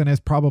person is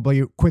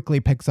probably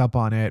quickly picks up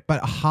on it.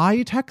 But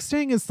high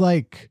texting is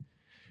like,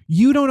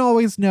 you don't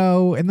always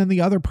know. And then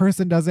the other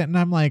person doesn't. And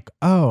I'm like,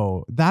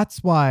 oh,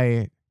 that's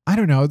why. I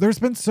don't know. There's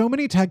been so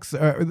many texts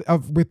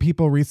with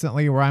people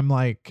recently where I'm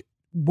like,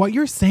 what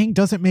you're saying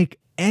doesn't make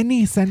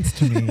any sense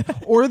to me.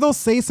 Or they'll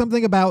say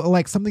something about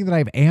like something that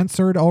I've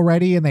answered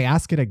already and they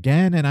ask it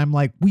again. And I'm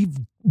like, we've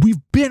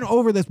been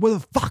over this. What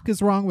the fuck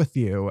is wrong with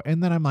you?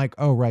 And then I'm like,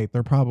 oh, right.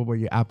 They're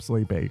probably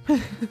absolutely baked.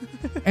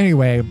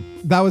 Anyway,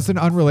 that was an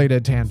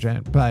unrelated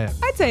tangent, but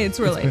I'd say it's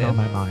related. It's been on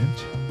my mind.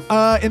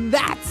 And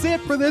that's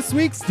it for this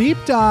week's Deep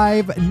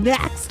Dive.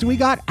 Next, we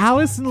got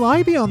Allison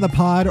Leiby on the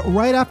pod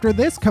right after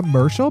this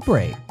commercial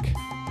break.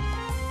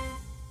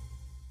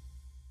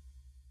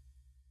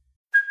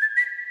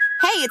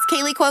 Hey, it's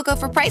Kaylee Cuoco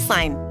for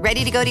Priceline.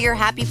 Ready to go to your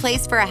happy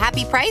place for a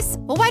happy price?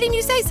 Well, why didn't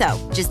you say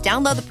so? Just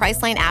download the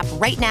Priceline app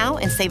right now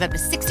and save up to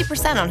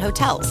 60% on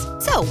hotels.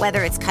 So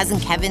whether it's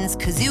Cousin Kevin's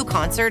Kazoo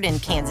Concert in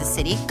Kansas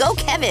City, go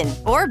Kevin,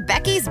 or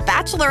Becky's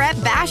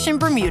Bachelorette Bash in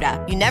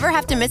Bermuda, you never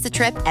have to miss a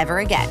trip ever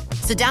again.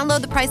 So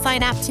download the Priceline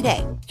app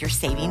today. Your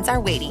savings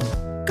are waiting.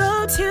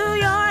 Go to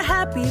your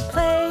happy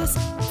place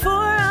for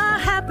a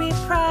happy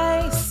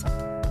price.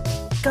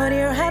 Go to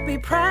your happy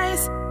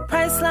price,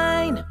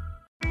 Priceline.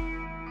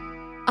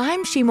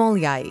 I'm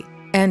Shimol Yai,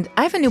 and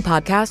I have a new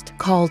podcast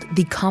called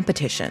The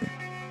Competition.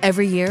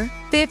 Every year,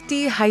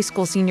 50 high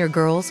school senior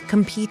girls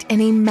compete in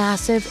a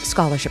massive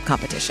scholarship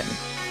competition.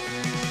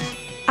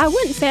 I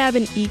wouldn't say I have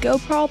an ego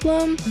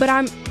problem, but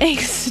I'm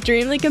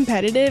extremely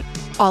competitive.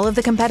 All of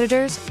the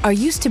competitors are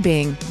used to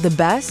being the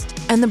best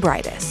and the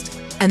brightest,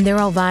 and they're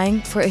all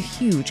vying for a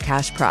huge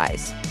cash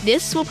prize.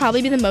 This will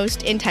probably be the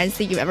most intense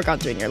thing you've ever gone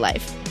through in your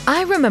life.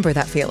 I remember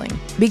that feeling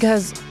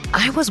because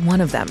I was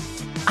one of them.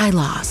 I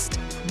lost.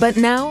 But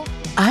now,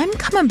 I'm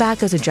coming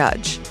back as a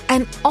judge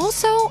and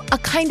also a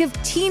kind of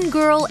teen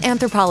girl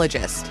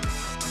anthropologist.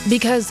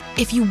 Because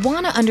if you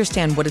want to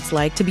understand what it's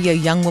like to be a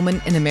young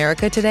woman in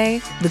America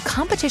today, the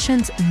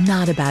competition's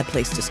not a bad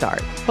place to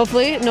start.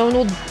 Hopefully, no one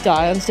will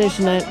die on stage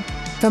tonight.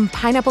 From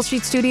Pineapple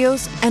Street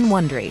Studios and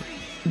Wondery,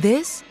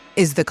 this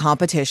is The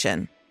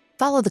Competition.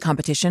 Follow The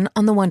Competition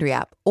on the Wondery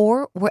app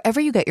or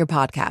wherever you get your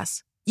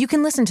podcasts. You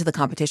can listen to The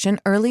Competition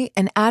early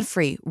and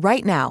ad-free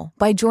right now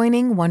by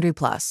joining Wondery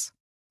Plus.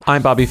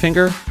 I'm Bobby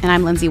Finger. And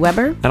I'm Lindsay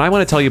Weber. And I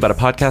want to tell you about a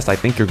podcast I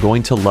think you're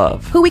going to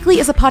love. Who Weekly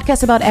is a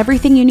podcast about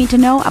everything you need to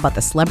know about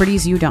the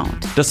celebrities you don't.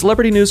 Does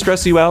celebrity news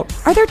stress you out?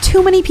 Are there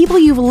too many people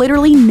you've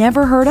literally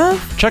never heard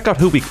of? Check out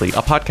Who Weekly,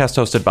 a podcast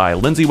hosted by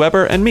Lindsay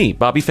Weber and me,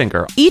 Bobby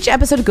Finger. Each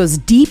episode goes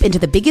deep into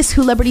the biggest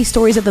celebrity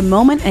stories of the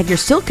moment, and if you're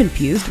still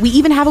confused, we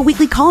even have a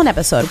weekly call-in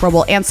episode where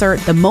we'll answer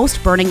the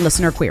most burning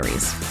listener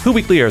queries. Who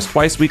Weekly airs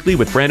twice weekly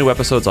with brand new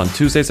episodes on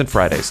Tuesdays and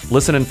Fridays.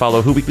 Listen and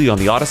follow Who Weekly on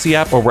the Odyssey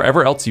app or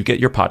wherever else you get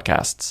your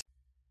podcasts.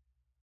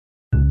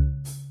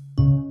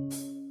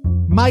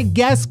 My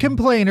guest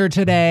complainer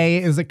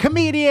today is a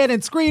comedian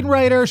and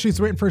screenwriter. She's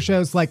written for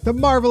shows like The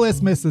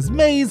Marvelous Mrs.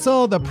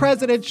 Maisel, The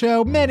President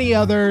Show, many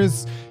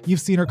others. You've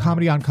seen her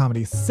comedy on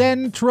Comedy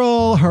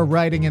Central, her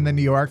writing in the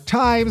New York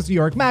Times, New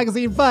York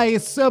Magazine,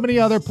 Vice, so many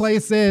other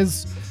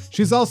places.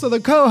 She's also the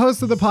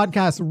co-host of the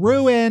podcast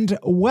Ruined.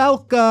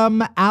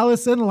 Welcome,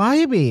 Allison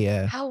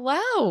Leiby.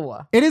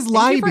 Hello. It is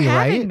Leiby,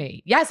 right? Having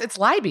me. Yes, it's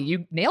Leiby.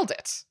 You nailed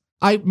it.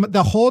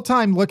 The whole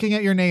time looking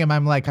at your name,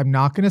 I'm like, I'm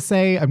not going to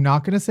say Leiby. I'm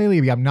not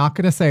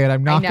going to say it.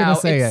 I'm not going to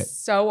say it. It's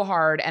so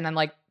hard. And then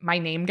like my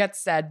name gets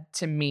said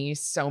to me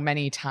so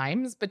many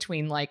times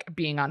between like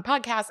being on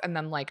podcasts and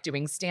then like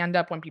doing stand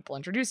up when people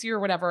introduce you or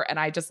whatever. And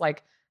I just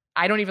like,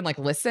 I don't even like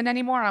listen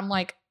anymore. I'm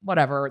like,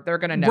 whatever, they're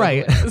going to know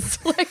right. who it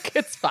is. Like,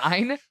 it's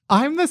fine.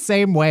 I'm the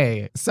same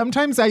way.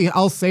 Sometimes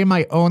I'll say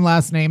my own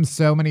last name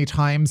so many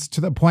times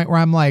to the point where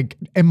I'm like,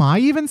 am I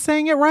even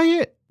saying it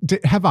right?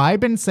 Have I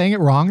been saying it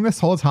wrong this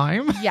whole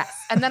time? Yes.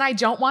 And then I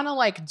don't want to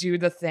like do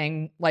the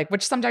thing, like,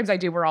 which sometimes I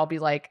do where I'll be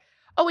like,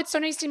 oh, it's so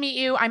nice to meet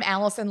you. I'm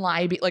Allison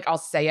Leiby. Like, I'll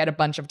say it a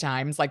bunch of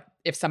times, like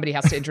if somebody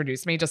has to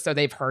introduce me just so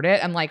they've heard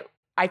it. And like,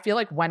 I feel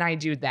like when I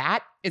do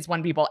that is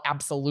when people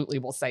absolutely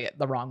will say it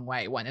the wrong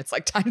way when it's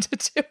like time to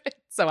do it.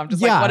 So I'm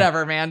just like,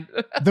 whatever, man.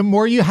 The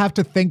more you have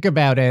to think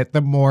about it,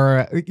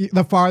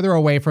 the farther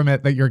away from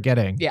it that you're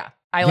getting. Yeah.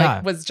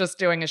 I was just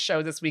doing a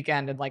show this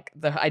weekend and like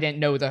I didn't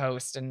know the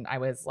host and I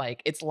was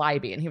like, it's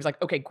Libby. And he was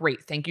like, okay,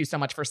 great. Thank you so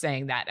much for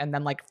saying that. And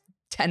then like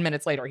 10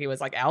 minutes later, he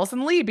was like,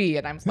 Allison Libby.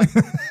 And I'm like,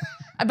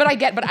 but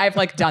I've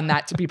like done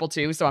that to people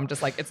too. So I'm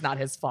just like, it's not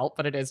his fault,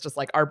 but it is just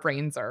like our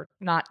brains are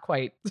not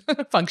quite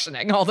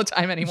functioning all the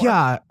time anymore.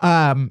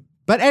 Yeah.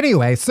 But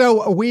anyway,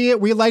 so we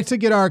like to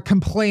get our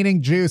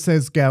complaining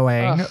juices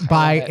going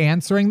by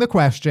answering the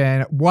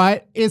question,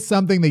 what is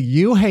something that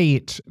you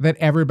hate that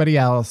everybody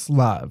else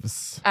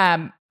loves?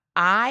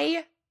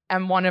 I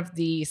am one of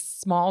the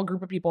small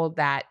group of people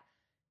that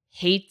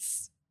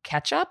hates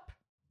ketchup.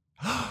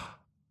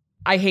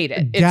 I hate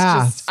it. It's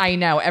just, I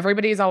know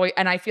everybody's always,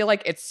 and I feel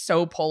like it's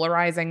so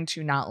polarizing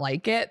to not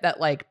like it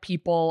that like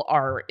people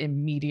are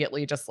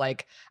immediately just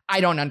like, I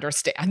don't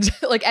understand.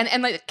 Like,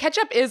 and like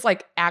ketchup is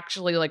like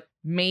actually like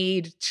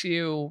made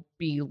to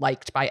be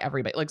liked by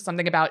everybody. Like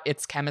something about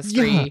its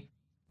chemistry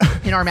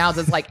in our mouths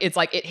is like, it's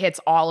like, it hits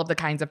all of the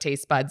kinds of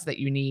taste buds that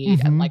you need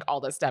and like all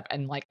this stuff.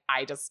 And like,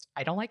 I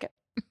don't like it.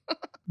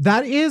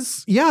 That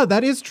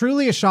is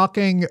truly a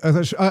shocking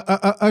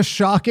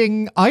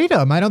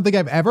item. I don't think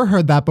I've ever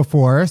heard that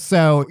before.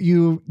 So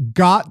you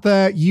got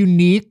the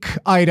unique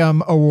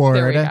item award.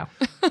 There we go.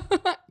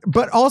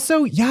 But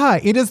also,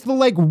 it is the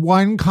like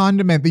one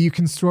condiment that you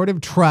can sort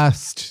of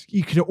trust.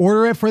 You could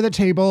order it for the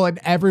table and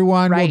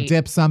everyone will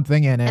dip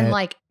something in it. And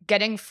like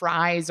getting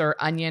fries or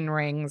onion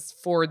rings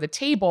for the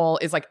table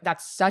is like,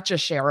 that's such a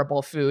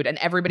shareable food. And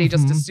everybody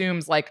just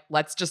assumes like,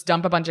 let's just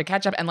dump a bunch of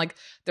ketchup. And like,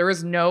 there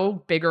is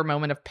no bigger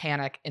moment of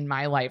panic in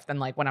my life than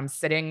like when I'm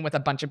sitting with a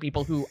bunch of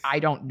people who I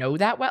don't know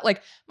that well.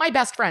 Like my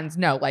best friends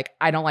know, like,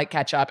 I don't like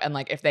ketchup. And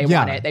like, if they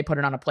want it, they put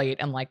it on a plate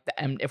and like,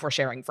 and if we're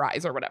sharing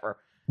fries or whatever.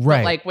 Right.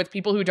 But like with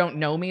people who don't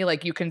know me,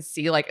 like you can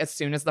see like as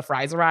soon as the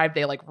fries arrive,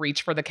 they like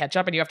reach for the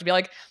ketchup and you have to be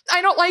like,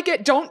 I don't like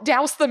it. Don't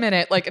douse them in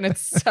it. Like, and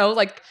it's so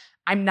like,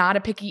 I'm not a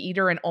picky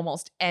eater in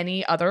almost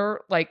any other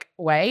like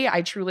way.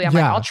 I truly am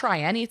like, I'll try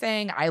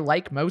anything. I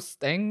like most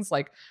things.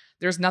 Like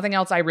there's nothing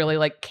else I really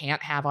like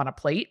can't have on a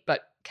plate,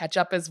 but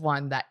ketchup is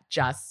one that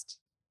just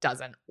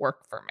doesn't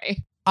work for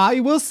me.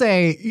 I will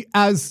say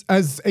as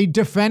a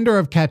defender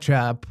of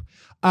ketchup,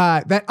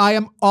 that I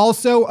am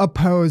also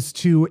opposed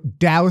to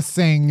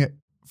dousing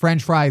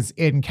French fries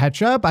in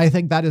ketchup. I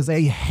think that is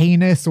a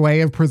heinous way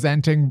of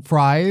presenting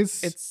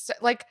fries. It's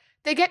like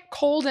they get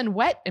cold and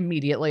wet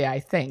immediately, I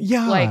think.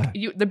 Yeah. Like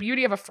the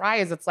beauty of a fry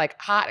is it's like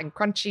hot and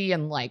crunchy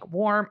and like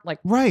warm. Like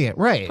right.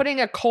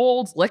 Putting a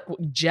cold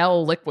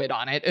gel liquid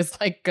on it is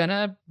like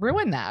gonna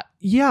ruin that.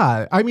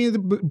 Yeah. I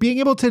mean, being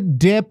able to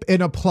dip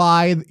and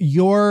apply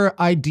your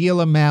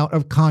ideal amount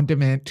of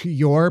condiment to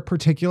your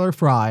particular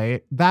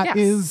fry, that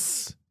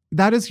is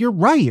your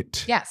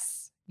right.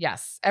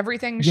 Yes.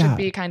 Everything should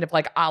be kind of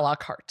like a la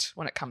carte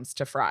when it comes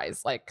to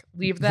fries. Like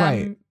leave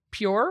them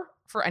pure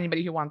for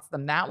anybody who wants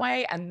them that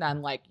way. And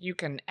then like you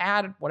can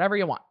add whatever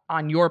you want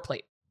on your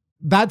plate.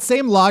 That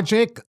same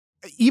logic,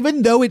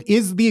 even though it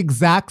is the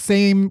exact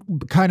same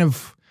kind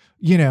of,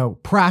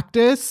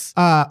 practice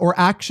or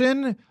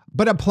action,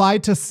 but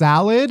applied to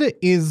salad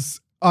is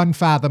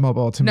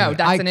unfathomable to me. No,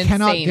 that's I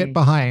cannot get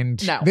behind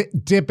the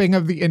dipping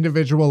of the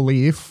individual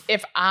leaf.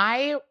 If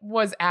I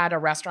was at a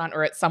restaurant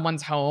or at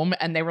someone's home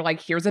and they were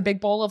like, here's a big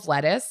bowl of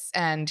lettuce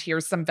and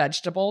here's some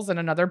vegetables in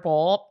another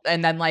bowl,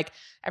 and then like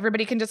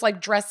everybody can just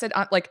like dress it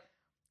on, like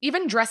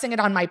even dressing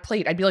it on my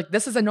plate, I'd be like,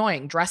 this is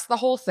annoying. Dress the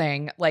whole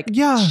thing, like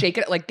shake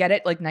it, like get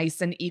it like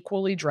nice and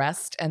equally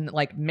dressed and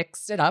like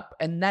mix it up.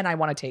 And then I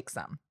want to take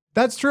some.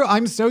 That's true.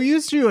 I'm so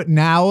used to it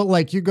now.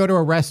 Like you go to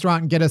a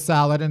restaurant and get a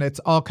salad and it's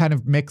all kind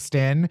of mixed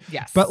in.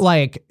 Yes. But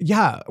like,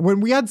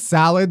 when we had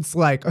salads,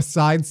 like a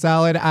side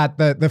salad at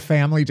the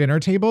family dinner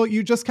table,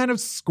 you just kind of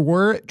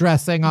squirt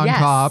dressing on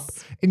top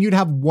and you'd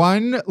have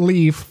one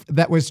leaf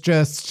that was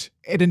just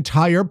an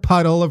entire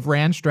puddle of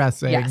ranch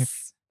dressing.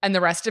 Yes. And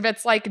the rest of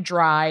it's like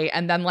dry.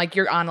 And then like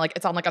you're on like,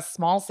 it's on like a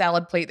small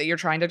salad plate that you're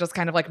trying to just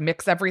kind of like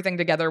mix everything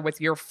together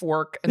with your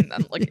fork. And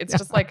then like, it's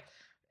just like,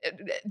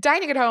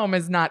 dining at home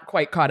is not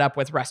quite caught up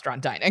with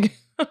restaurant dining.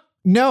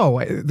 No,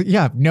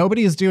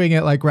 nobody is doing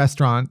it like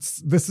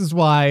restaurants. This is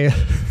why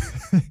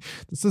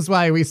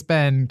we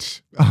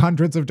spend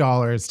hundreds of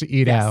dollars to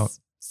eat out.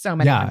 So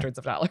many hundreds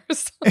of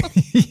dollars.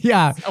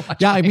 Yeah. So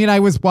much money. I mean, I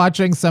was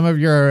watching some of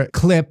your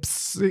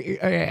clips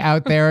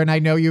out there and I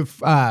know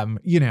you've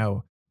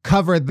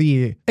covered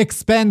the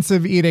expense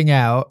of eating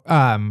out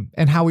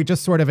and how we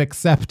just sort of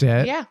accept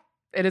it. Yeah.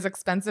 It is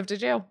expensive to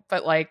do,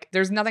 but like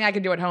there's nothing I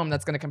can do at home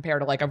that's going to compare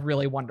to like a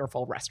really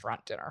wonderful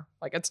restaurant dinner.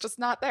 Like it's just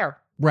not there.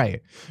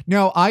 Right.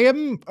 No, I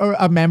am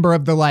a member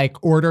of the like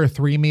order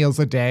 3 meals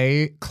a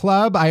day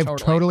club. I've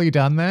totally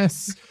done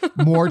this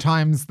more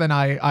times than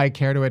I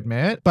care to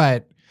admit,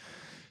 but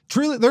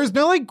truly there's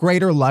no like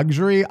greater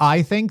luxury,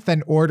 I think,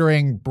 than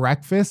ordering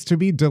breakfast to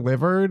be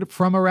delivered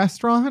from a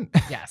restaurant.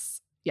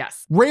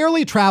 Yes.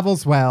 Rarely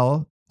travels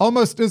well.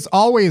 Almost is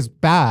always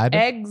bad.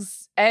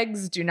 Eggs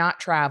eggs do not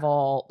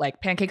travel.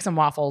 Like pancakes and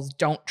waffles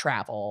don't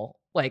travel.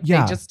 Like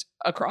Yeah. they just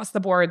across the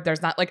board,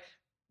 there's not like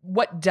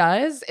what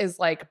does is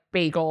like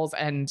bagels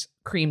and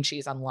cream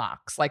cheese on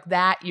lox. Like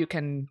that you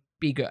can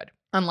be good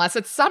unless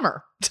it's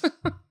summer.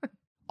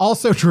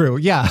 Also true.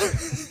 Yeah.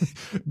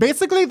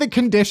 Basically, the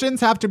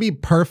conditions have to be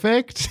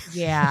perfect.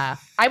 Yeah.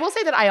 I will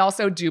say that I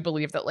also do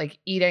believe that like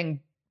eating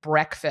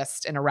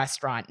breakfast in a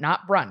restaurant,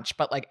 not brunch,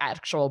 but like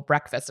actual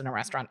breakfast in a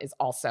restaurant is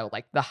also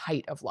like the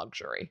height of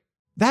luxury.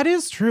 That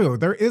is true.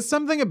 There is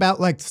something about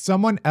like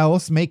someone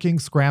else making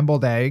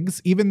scrambled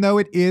eggs, even though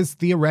it is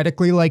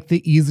theoretically like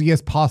the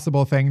easiest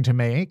possible thing to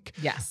make.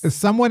 Yes.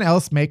 Someone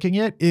else making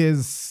it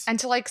is. And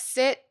to like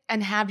sit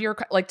and have your,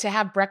 like to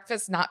have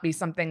breakfast not be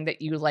something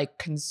that you like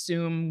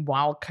consume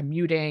while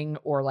commuting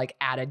or like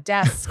at a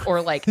desk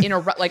or like in a,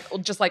 like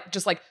just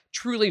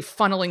truly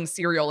funneling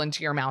cereal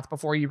into your mouth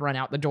before you run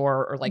out the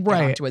door or like get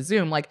onto a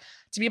Zoom. Like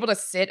to be able to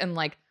sit and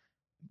like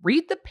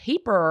read the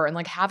paper and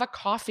like have a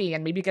coffee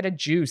and maybe get a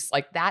juice.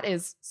 Like that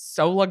is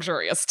so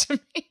luxurious to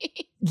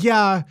me.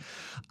 Yeah,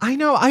 I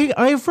know.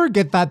 I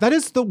forget that. That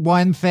is the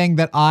one thing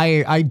that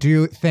I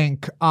do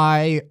think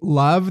I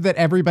love that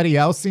everybody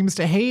else seems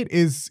to hate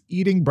is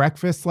eating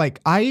breakfast. Like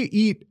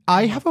I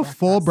have a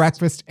full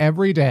breakfast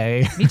every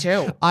day. Me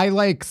too. I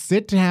like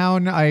sit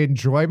down. I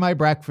enjoy my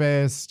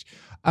breakfast.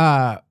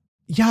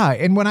 Yeah,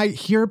 and when I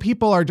hear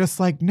people are just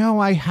like, no,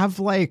 I have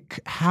like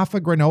half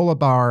a granola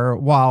bar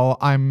while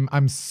I'm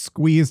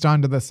squeezed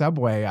onto the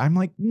subway. I'm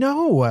like,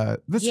 no,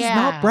 this is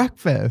not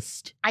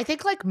breakfast. I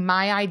think like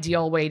my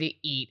ideal way to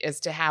eat is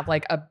to have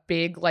like a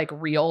big like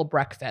real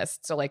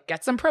breakfast. So like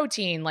get some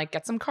protein, like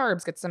get some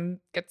carbs, get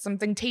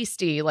something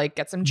tasty, like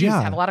get some juice,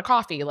 have a lot of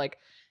coffee, like,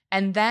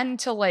 and then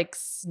to like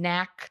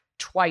snack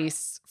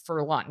twice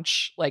for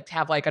lunch, like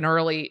have like an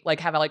early, like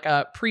have like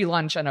a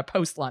pre-lunch and a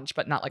post-lunch,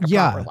 but not like a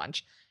proper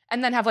lunch.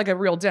 And then have like a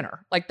real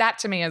dinner. Like that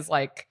to me is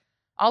like,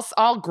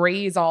 I'll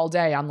graze all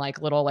day on like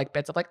little like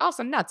bits of like,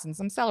 some nuts and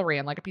some celery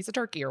and like a piece of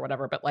turkey or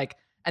whatever. But like,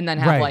 and then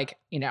have like,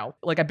 you know,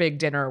 like a big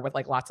dinner with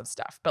like lots of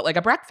stuff. But like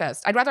a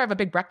breakfast, I'd rather have a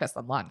big breakfast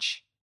than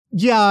lunch.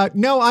 Yeah,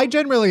 no, I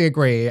generally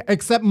agree.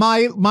 Except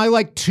my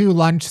like 2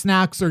 lunch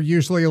snacks are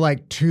usually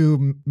like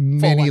 2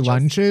 mini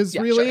lunches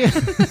really.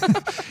 Sure.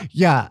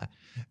 Yeah.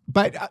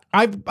 But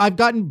I've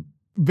gotten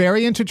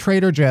very into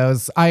Trader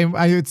Joe's.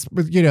 It's,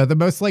 you know, the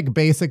most like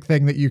basic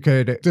thing that you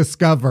could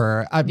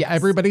discover.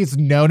 Everybody's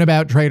known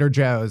about Trader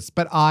Joe's,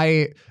 but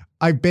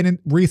I've been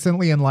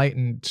recently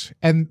enlightened,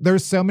 and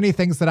there's so many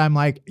things that I'm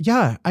like,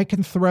 yeah, I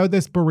can throw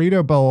this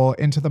burrito bowl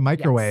into the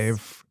microwave.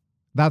 Yes.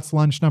 That's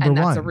lunch number 1.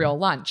 And that's a real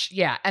lunch.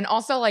 Yeah. And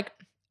also like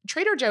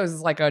Trader Joe's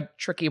is like a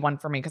tricky one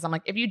for me because I'm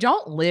like, if you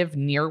don't live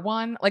near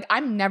one, like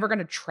I'm never going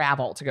to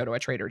travel to go to a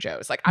Trader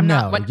Joe's. Like I'm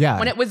not,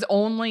 when it was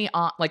only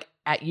on like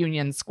at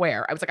Union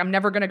Square, I was like, I'm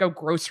never going to go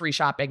grocery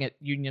shopping at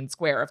Union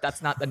Square if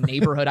that's not the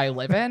neighborhood I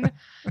live in.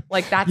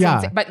 Like that's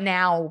insane. But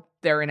now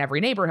they're in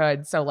every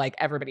neighborhood. So like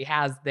everybody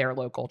has their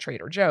local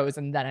Trader Joe's.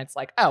 And then it's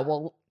like, oh,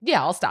 well,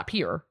 yeah, I'll stop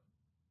here.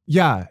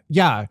 Yeah,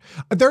 yeah.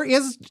 There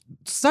is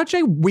such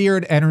a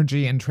weird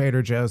energy in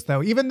Trader Joe's,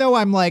 though, even though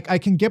I'm like, I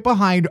can get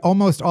behind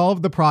almost all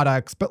of the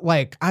products, but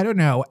like, I don't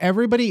know,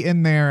 everybody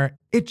in there,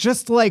 it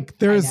just like,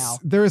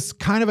 there's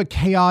kind of a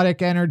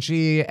chaotic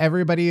energy.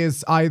 Everybody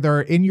is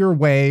either in your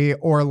way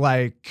or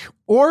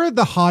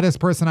the hottest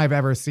person I've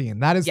ever seen.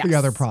 That is the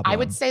other problem. I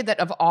would say that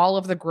of all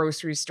of the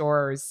grocery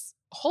stores,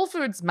 Whole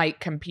Foods might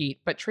compete,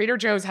 but Trader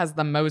Joe's has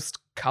the most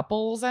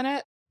couples in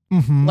it.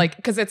 Mm-hmm. Like,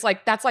 because it's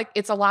like, that's like,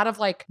 it's a lot of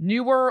like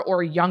newer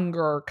or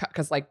younger,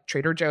 because like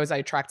Trader Joe's, I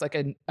attract like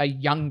a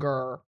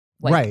younger,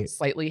 like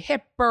slightly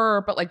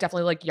hipper, but like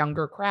definitely like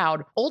younger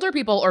crowd. Older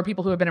people or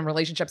people who have been in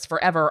relationships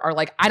forever are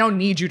like, I don't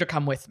need you to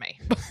come with me.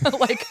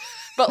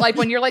 But like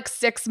when you're like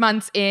 6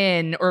 months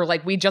in or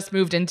like we just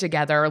moved in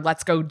together,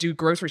 let's go do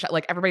grocery shop.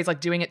 Like everybody's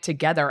like doing it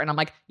together. And I'm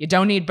like, you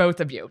don't need both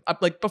of you.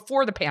 Like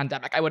before the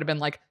pandemic, I would have been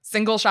like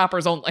single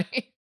shoppers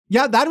only.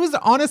 Yeah, that was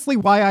honestly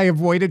why I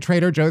avoided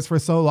Trader Joe's for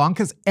so long,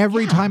 because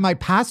every time I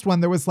passed one,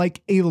 there was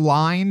like a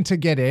line to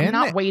get in. I'm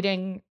not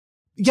waiting.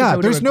 Yeah,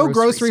 there's no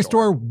grocery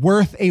store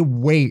worth a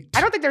wait.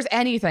 I don't think there's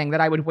anything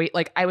that I would wait.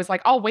 Like I was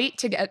like, I'll wait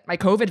to get my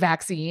COVID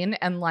vaccine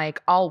and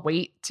like I'll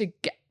wait to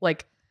get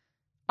like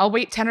I'll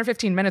wait 10 or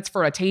 15 minutes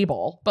for a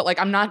table, but like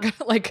I'm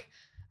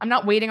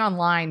not waiting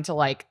online to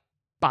like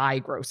buy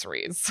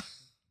groceries.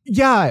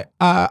 Yeah,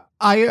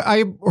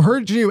 I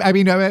heard you. I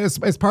mean,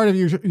 as part of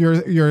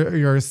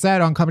your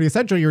set on Comedy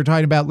Central, you were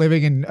talking about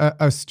living in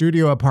a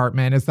studio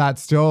apartment. Is that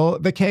still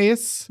the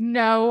case?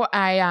 No,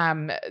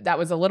 that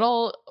was a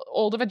little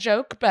old of a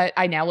joke, but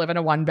I now live in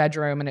a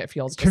 1-bedroom, and it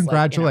feels just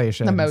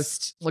congratulations, like, the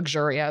most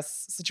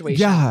luxurious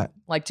situation. Yeah,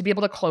 like to be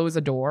able to close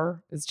a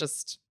door is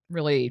just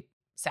really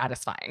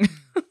satisfying.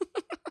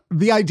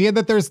 The idea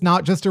that there's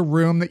not just a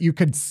room that you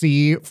could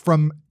see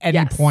from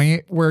any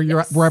point where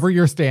you're wherever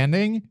you're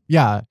standing.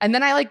 Yeah. And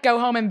then I like go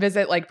home and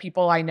visit like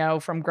people I know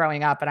from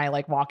growing up, and I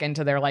like walk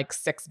into their like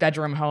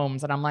 6-bedroom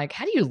homes, and I'm like,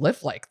 how do you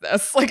live like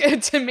this?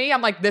 Like to me,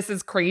 I'm like, this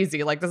is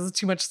crazy. Like this is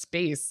too much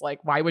space.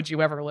 Like why would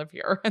you ever live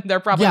here? And they're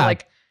probably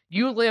like,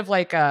 you live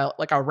like a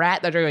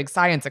rat that are doing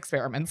science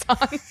experiments on.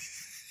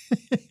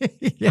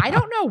 I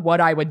don't know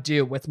what I would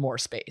do with more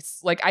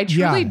space. Like, I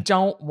truly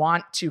don't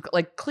want to,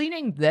 like,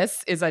 cleaning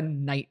this is a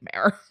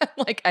nightmare.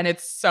 Like, and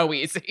it's so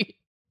easy.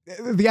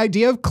 The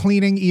idea of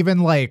cleaning even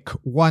like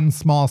one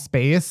small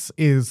space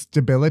is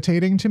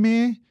debilitating to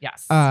me.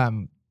 Yes.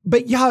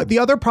 But yeah, the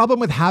other problem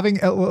with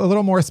having a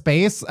little more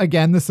space,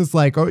 again, this is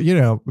like,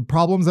 the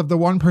problems of the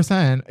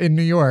 1% in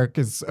New York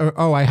is,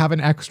 I have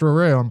an extra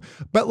room.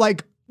 But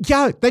like,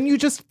 yeah, then you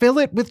just fill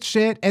it with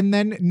shit. And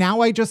then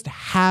now I just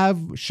have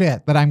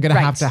shit that I'm going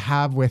to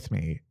have with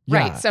me. Yeah.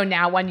 Right. So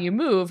now when you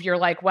move, you're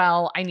like,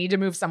 well, I need to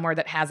move somewhere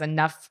that has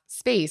enough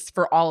space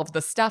for all of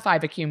the stuff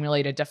I've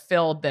accumulated to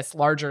fill this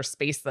larger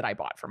space that I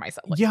bought for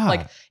myself.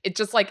 Like, it's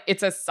just like,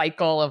 it's a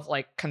cycle of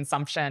like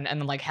consumption and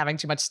then like having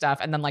too much stuff.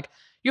 And then like,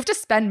 you have to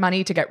spend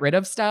money to get rid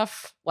of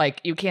stuff.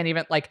 Like, you can't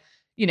even like,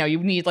 you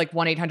need like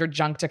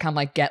 1-800-JUNK to come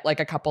like get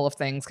like a couple of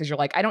things because you're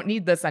like, I don't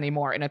need this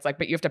anymore. And it's like,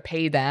 but you have to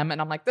pay them. And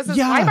I'm like,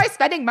 why am I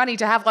spending money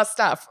to have less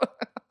stuff?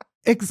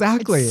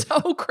 Exactly. It's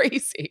so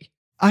crazy.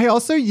 I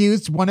also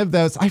used one of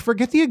those, I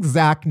forget the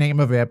exact name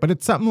of it, but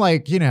it's something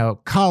like,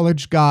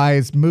 college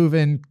guys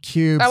moving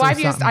cubes. Oh,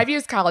 I've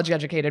used college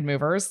educated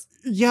movers.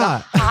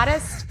 Yeah.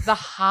 The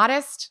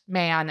hottest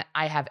man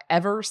I have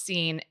ever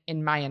seen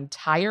in my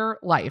entire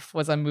life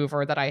was a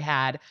mover that I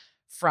had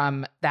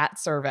from that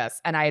service.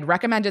 And I had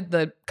recommended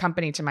the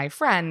company to my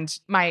friend.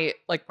 My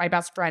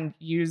best friend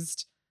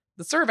used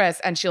the service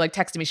and she like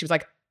texted me. She was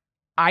like,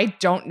 I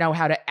don't know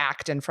how to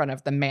act in front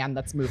of the man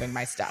that's moving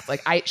my stuff.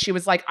 She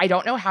was like, I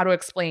don't know how to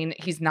explain.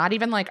 He's not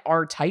even like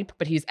our type,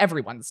 but he's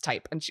everyone's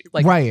type. And she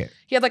like,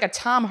 he had like a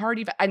Tom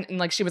Hardy. And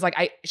like, she was like,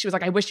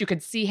 I wish you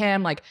could see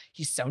him. Like,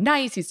 he's so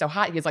nice. He's so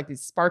hot. He has like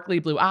these sparkly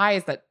blue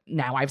eyes that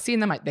now I've seen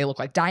them. They look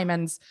like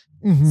diamonds.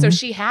 Mm-hmm. So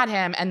she had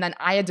him. And then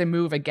I had to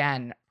move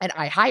again. And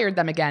I hired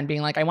them again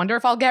being like, I wonder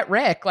if I'll get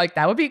Rick. Like,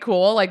 that would be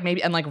cool. Like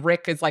maybe. And like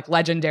Rick is like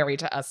legendary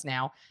to us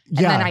now. And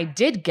then I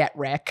did get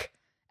Rick.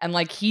 And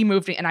like he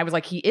moved me and I was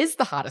like, he is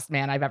the hottest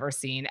man I've ever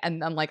seen.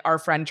 And then like our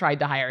friend tried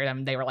to hire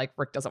him. They were like,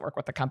 Rick doesn't work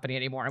with the company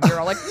anymore. And we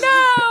were all like,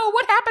 no,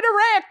 what happened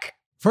to Rick?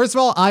 First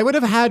of all, I would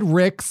have had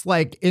Rick's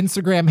like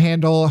Instagram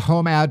handle,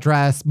 home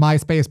address,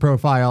 MySpace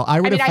profile. I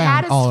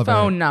had his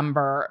phone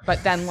number,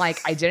 but then like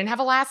I didn't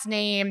have a last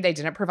name. They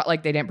didn't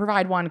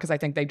provide one because I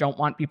think they don't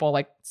want people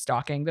like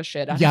stalking the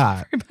shit out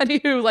of everybody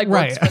who like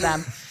works for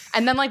them.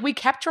 And then like we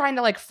kept trying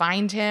to like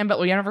find him, but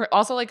we never.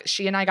 Also, like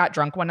she and I got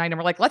drunk one night and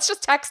we're like, let's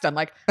just text him.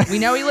 Like we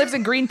know he lives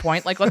in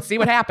Greenpoint. Like let's see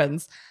what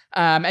happens.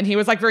 And he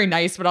was like very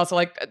nice, but also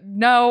like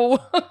no.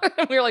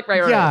 We were like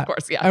right, of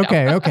course,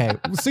 Okay.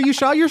 So you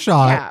shot your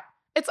shot. Yeah.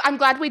 I'm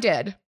glad we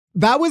did.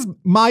 That was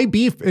my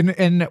beef. And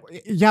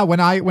when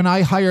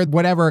I hired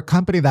whatever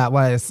company that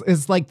was,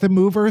 is like the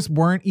movers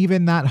weren't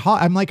even that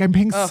hot. I'm like, I'm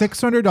paying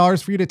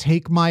 $600 for you to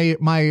take my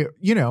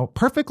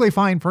perfectly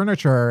fine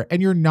furniture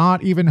and you're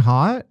not even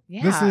hot.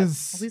 Yeah. At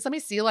least let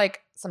me see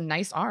like some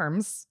nice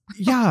arms.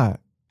 Yeah.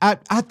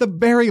 At the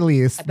very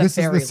least, this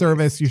is the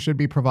service you should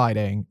be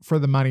providing for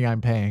the money I'm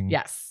paying.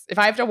 Yes. If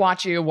I have to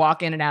watch you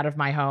walk in and out of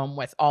my home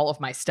with all of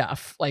my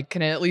stuff, like,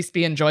 can it at least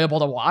be enjoyable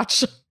to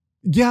watch?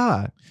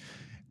 Yeah.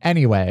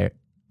 Anyway,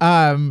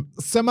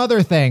 some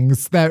other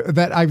things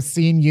that I've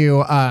seen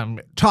you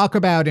talk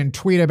about and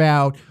tweet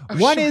about.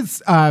 One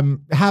is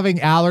having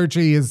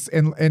allergies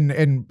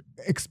and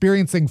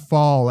experiencing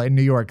fall in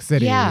New York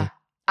City. Yeah.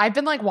 I've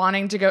been like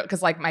wanting to go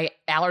because like my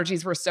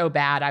allergies were so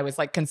bad. I was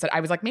like,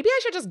 maybe I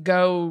should just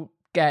go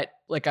get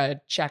like a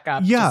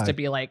checkup just to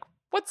be like,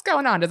 what's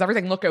going on? Does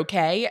everything look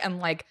okay? And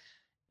like,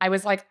 I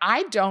was like,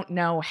 I don't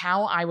know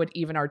how I would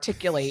even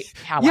articulate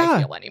how I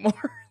feel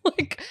anymore.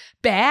 Like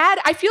bad.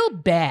 I feel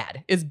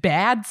bad. Is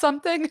bad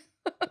something?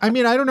 I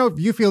mean, I don't know if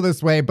you feel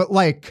this way, but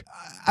like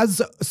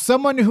as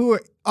someone who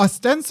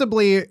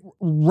ostensibly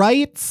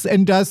writes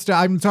and does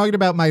stuff, I'm talking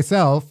about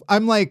myself.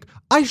 I'm like,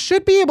 I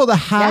should be able to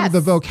have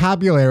the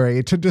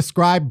vocabulary to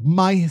describe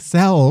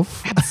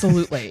myself.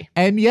 Absolutely.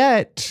 And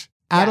yet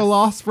at a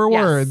loss for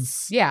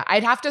words. Yeah.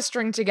 I'd have to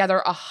string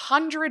together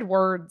 100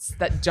 words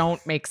that don't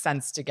make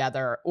sense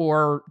together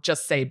or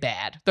just say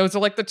bad. Those are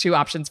like the two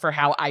options for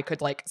how I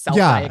could like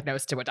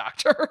self-diagnose to a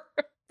doctor.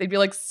 They'd be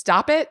like,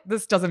 stop it.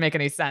 This doesn't make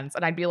any sense.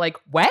 And I'd be like,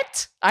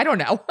 what? I don't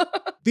know.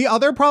 The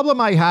other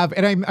problem I have,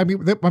 and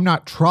I'm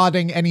not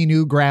trotting any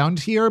new ground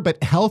here,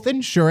 but health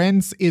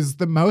insurance is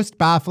the most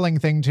baffling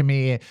thing to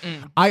me.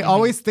 I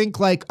always think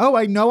like, oh,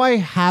 I know I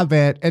have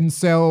it. And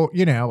so,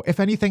 if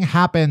anything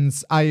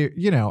happens,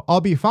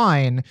 I'll be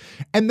fine.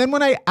 And then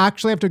when I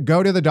actually have to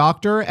go to the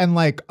doctor and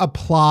like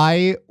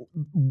apply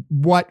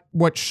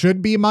what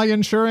should be my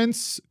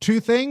insurance to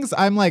things,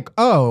 I'm like,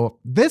 oh,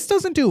 this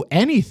doesn't do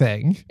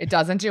anything. It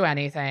doesn't do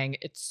anything.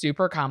 It's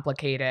super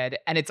complicated.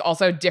 And it's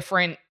also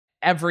different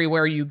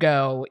everywhere you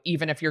go,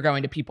 even if you're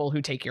going to people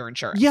who take your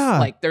insurance. Yeah.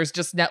 Like there's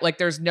just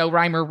there's no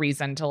rhyme or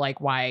reason to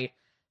like why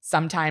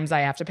sometimes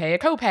I have to pay a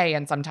copay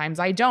and sometimes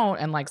I don't.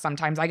 And like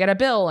sometimes I get a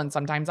bill and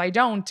sometimes I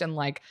don't. And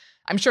like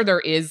I'm sure there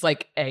is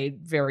like a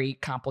very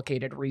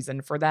complicated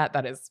reason for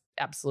that is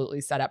absolutely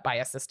set up by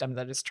a system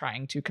that is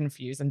trying to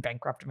confuse and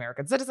bankrupt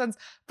American citizens.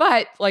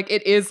 But like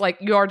it is like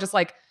you are just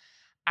like,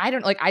 I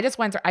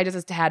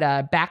just had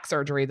a back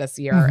surgery this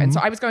year. And so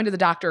I was going to the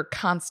doctor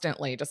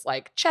constantly, just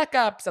like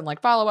checkups and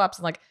like follow-ups.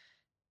 And like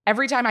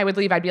every time I would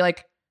leave, I'd be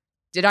like,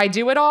 did I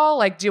do it all?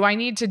 Like, do I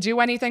need to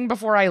do anything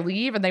before I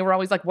leave? And they were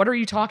always like, what are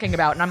you talking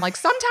about? And I'm like,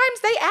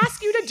 sometimes they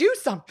ask you to do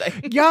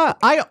something. Yeah,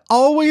 I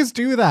always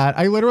do that.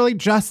 I literally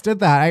just did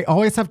that. I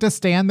always have to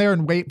stand there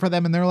and wait for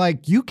them. And they're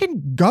like, you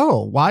can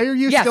go. Why are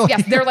you still here?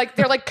 They're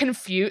like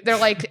confused. They're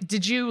like,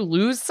 did you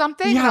lose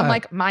something? Yeah. And I'm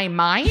like, my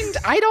mind?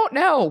 I don't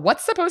know.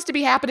 What's supposed to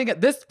be happening at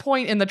this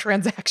point in the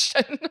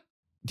transaction?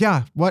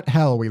 Yeah, what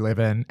hell we live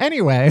in.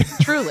 Anyway.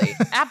 Truly,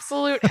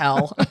 absolute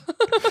hell.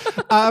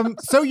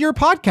 So your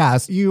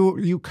podcast,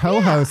 you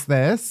co-host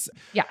this.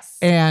 Yes.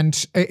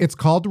 And it's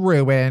called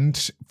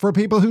Ruined. For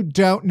people who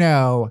don't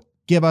know,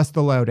 give us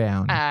the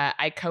lowdown.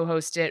 I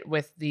co-host it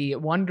with the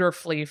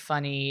wonderfully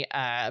funny,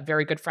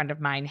 very good friend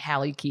of mine,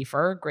 Hallie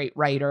Kiefer, great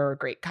writer,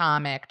 great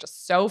comic,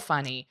 just so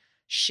funny.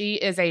 She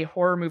is a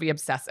horror movie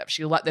obsessive.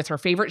 That's her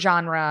favorite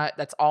genre.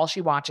 That's all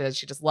she watches.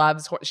 She just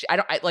loves horror.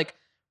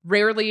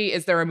 Rarely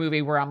is there a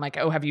movie where I'm like,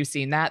 oh, have you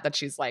seen that? That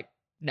she's like,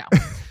 no.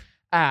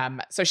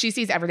 So she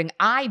sees everything.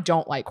 I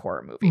don't like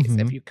horror movies.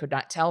 If you could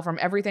not tell from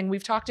everything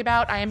we've talked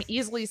about, I am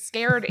easily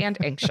scared and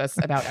anxious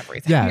about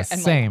everything. Yes, and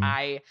same.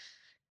 Like,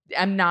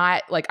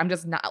 I'm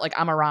just not like,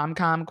 I'm a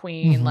rom-com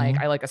queen. Like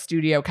I like a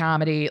studio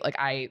comedy. Like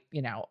I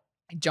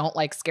don't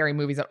like scary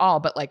movies at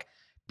all. But like,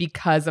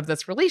 because of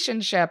this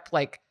relationship,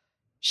 like,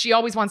 she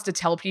always wants to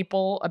tell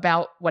people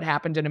about what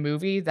happened in a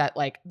movie that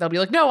like, they'll be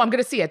like, no, I'm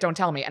going to see it. Don't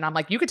tell me. And I'm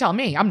like, you could tell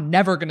me. I'm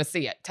never going to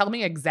see it. Tell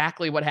me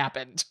exactly what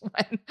happened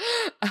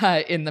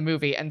in the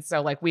movie. And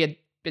so like we had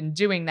been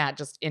doing that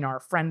just in our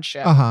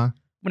friendship.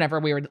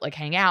 Whenever we would like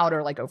hang out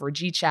or like over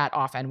GChat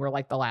often, we're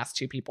like the last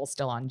two people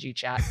still on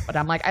GChat. But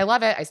I'm like, I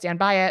love it. I stand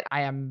by it.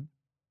 I am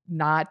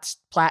not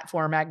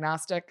platform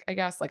agnostic, I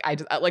guess. Like I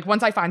just like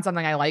once I find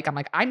something I like, I'm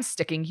like, I'm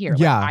sticking here.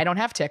 Yeah. Like, I don't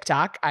have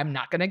TikTok. I'm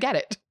not going to get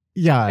it.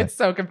 Yeah. It's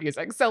so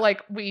confusing. So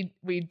like we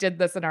did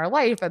this in our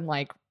life and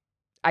like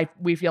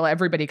we feel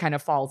everybody kind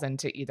of falls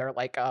into either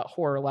like a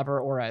horror lover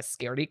or a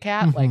scaredy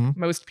cat. Like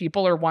most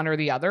people are one or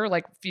the other.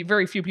 Like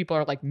very few people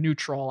are like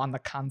neutral on the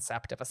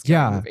concept of a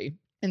scary movie.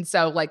 And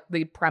so like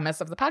the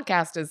premise of the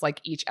podcast is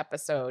like each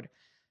episode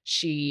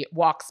she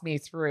walks me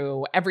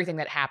through everything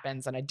that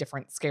happens in a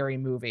different scary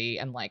movie.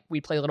 And like we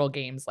play little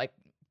games like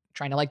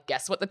trying to like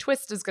guess what the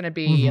twist is going to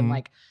be and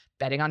like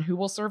betting on who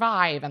will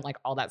survive and like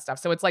all that stuff.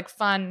 So it's like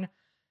fun.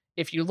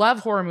 If you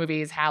love horror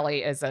movies,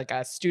 Hallie is like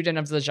a student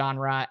of the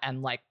genre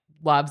and like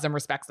loves and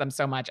respects them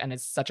so much and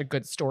is such a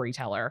good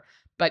storyteller.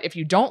 But if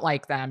you don't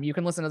like them, you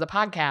can listen to the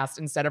podcast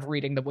instead of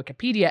reading the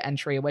Wikipedia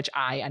entry, which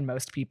I and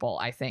most people,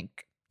 I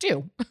think,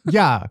 do.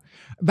 Yeah,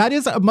 that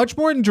is a much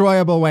more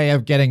enjoyable way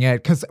of getting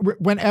it. Because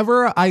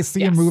whenever I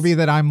see a movie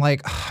that I'm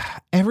like,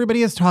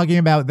 everybody is talking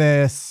about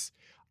this,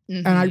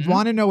 and I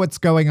want to know what's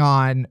going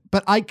on,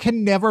 but I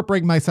can never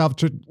bring myself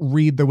to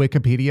read the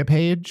Wikipedia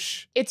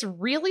page. It's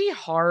really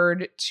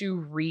hard to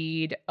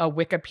read a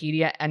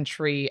Wikipedia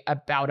entry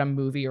about a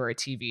movie or a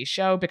TV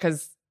show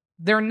because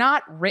they're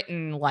not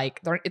written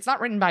it's not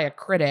written by a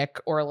critic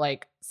or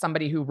like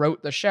somebody who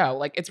wrote the show.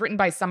 Like it's written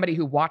by somebody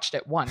who watched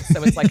it once.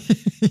 So it's like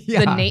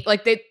the name,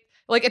 like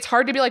it's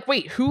hard to be like,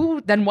 wait,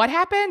 who, then what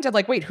happened? And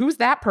like, wait, who's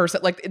that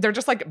person? Like they're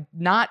just like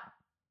not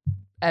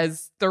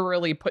as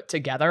thoroughly put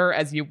together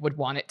as you would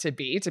want it to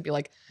be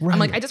like, I'm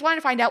like, I just wanted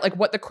to find out like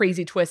what the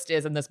crazy twist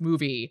is in this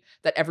movie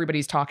that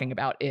everybody's talking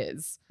about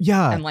is.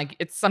 Yeah. And like,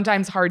 it's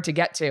sometimes hard to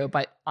get to,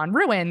 but on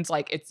Ruined,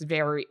 like it's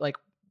very like,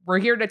 we're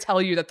here to tell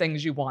you the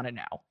things you want to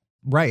know.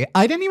 Right.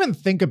 I didn't even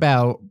think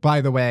about, by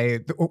the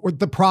way,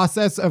 the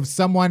process of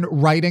someone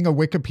writing a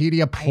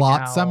Wikipedia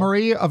plot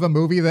summary of a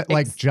movie that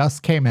like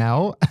just came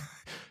out.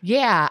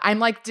 Yeah. I'm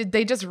like, did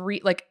they just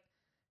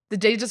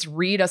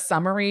read a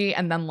summary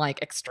and then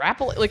like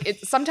extrapolate? Like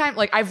it's sometimes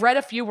like I've read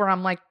a few where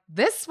I'm like,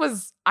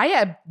 I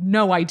had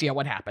no idea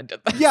what happened in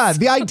this. Yeah.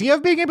 The idea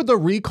of being able to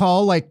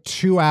recall like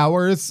 2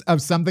 hours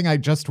of something I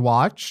just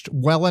watched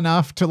well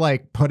enough to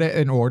like put it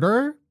in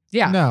order.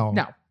 Yeah. No,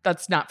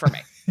 that's not for me.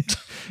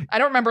 I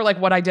don't remember like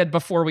what I did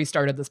before we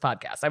started this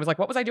podcast. I was like,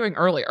 what was I doing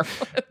earlier?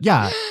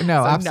 Yeah.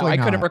 No, absolutely I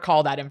couldn't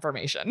recall that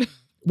information.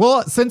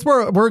 Well, since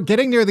we're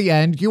getting near the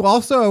end, you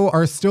also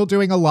are still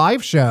doing a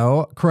live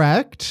show,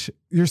 correct?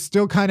 You're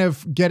still kind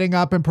of getting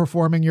up and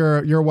performing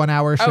your 1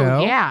 hour show.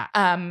 Oh, yeah.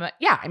 I'm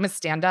a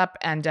stand-up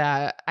and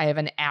I have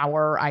an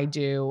hour I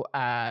do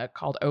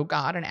called Oh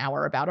God, an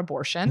hour about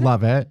abortion.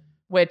 Love it.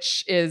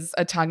 Which is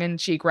a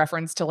tongue-in-cheek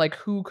reference to like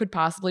who could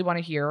possibly want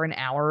to hear an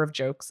hour of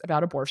jokes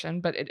about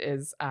abortion, but it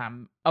is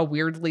a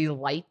weirdly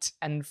light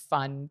and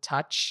fun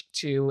touch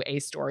to a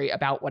story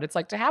about what it's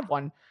like to have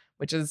one,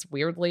 which is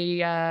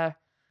weirdly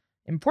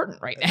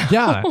important right now.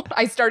 Yeah.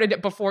 I started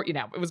it before,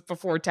 it was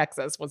before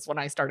Texas was when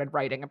I started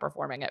writing and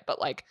performing it. But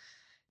like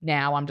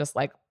now I'm just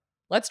like,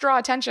 let's draw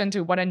attention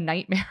to what a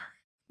nightmare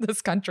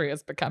this country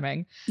is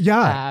becoming.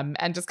 Yeah.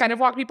 And just kind of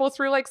walk people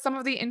through like some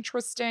of the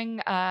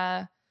interesting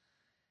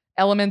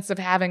elements of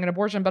having an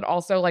abortion, but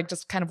also like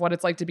just kind of what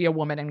it's like to be a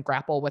woman and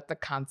grapple with the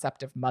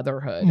concept of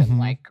motherhood. And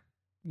like,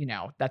 you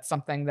know, that's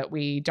something that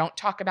we don't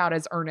talk about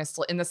as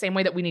earnestly in the same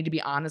way that we need to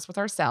be honest with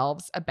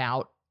ourselves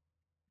about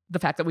the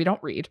fact that we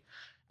don't read.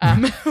 I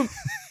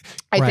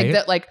think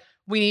that like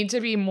we need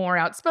to be more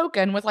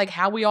outspoken with like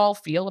how we all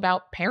feel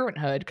about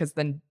parenthood, because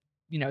then,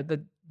 you know,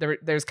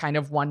 there's kind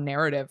of one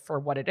narrative for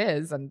what it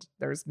is, and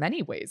there's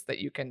many ways that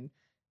you can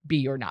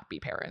be or not be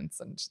parents.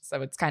 And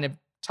so it's kind of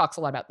talks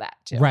a lot about that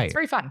too. Right. It's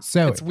very fun.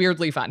 So it's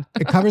weirdly fun.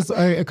 It covers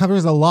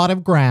a lot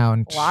of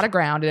ground. A lot of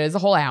ground. It is a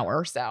whole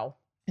hour. So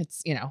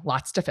it's, you know,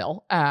 lots to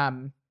fill.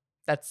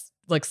 That's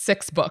like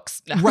 6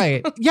 books.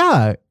 Right.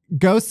 Yeah.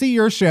 Go see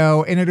your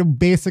show and it'll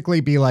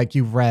basically be like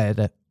you've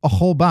read a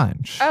whole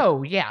bunch.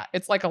 Oh yeah.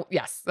 It's like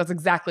yes, that's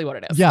exactly what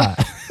it is. Yeah.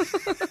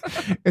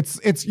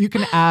 It's you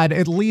can add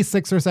at least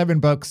 6 or 7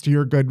 books to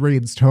your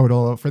Goodreads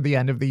total for the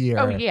end of the year.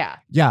 Oh yeah.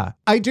 Yeah.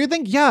 I do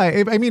think,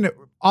 I mean,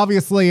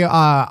 obviously,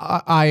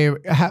 I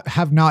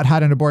have not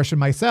had an abortion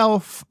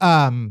myself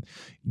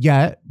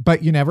yet,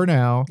 but you never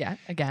know. Yeah,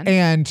 again.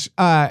 And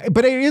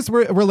but it is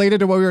related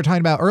to what we were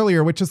talking about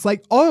earlier, which is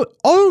like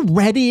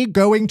already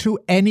going to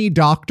any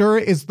doctor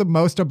is the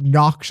most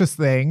obnoxious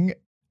thing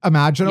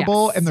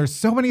imaginable. Yes. And there's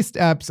so many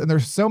steps and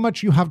there's so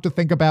much you have to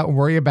think about and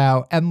worry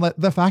about. And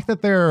the fact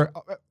that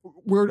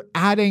we're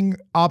adding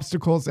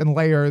obstacles and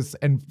layers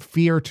and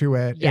fear to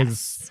it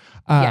is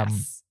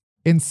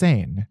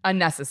insane.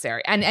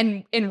 Unnecessary.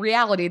 And in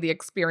reality, the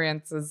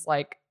experience is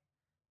like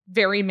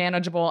very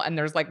manageable. And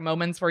there's like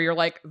moments where you're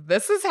like,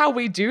 this is how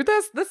we do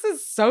this? This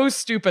is so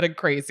stupid and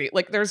crazy.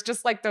 Like there's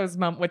just like those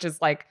moments, which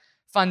is like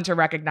fun to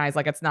recognize.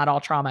 Like it's not all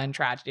trauma and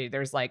tragedy.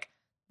 There's like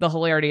the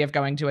hilarity of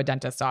going to a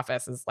dentist's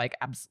office is like,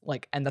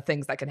 and the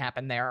things that can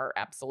happen there are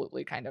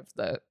absolutely kind of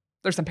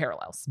there's some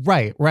parallels.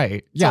 Right.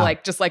 Yeah. So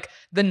like, just like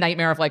the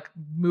nightmare of like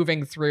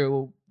moving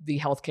through the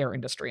healthcare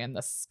industry in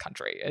this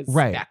country is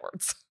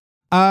backwards.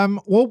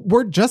 Well,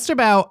 we're just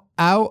about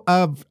out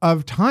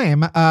of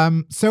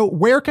time. So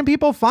where can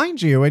people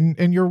find you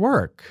in your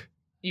work?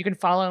 You can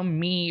follow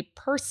me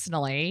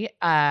personally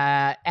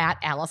at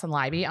Allison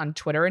Leiby on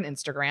Twitter and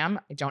Instagram.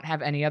 I don't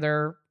have any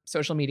other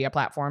social media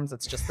platforms.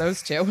 It's just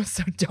those 2.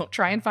 So don't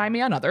try and find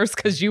me on others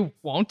because you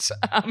won't.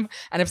 And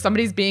if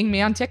somebody's being me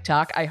on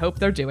TikTok, I hope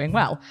they're doing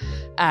well.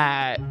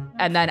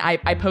 And then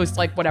I post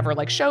like whatever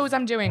like shows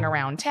I'm doing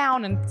around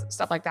town and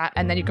stuff like that.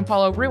 And then you can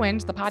follow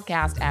Ruined, the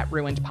podcast, at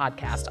Ruined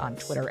Podcast on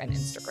Twitter and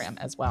Instagram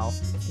as well.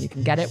 You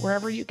can get it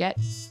wherever you get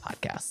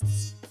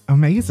podcasts.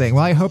 Amazing.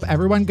 Well, I hope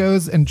everyone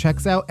goes and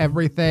checks out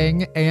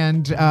everything.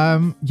 And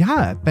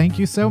thank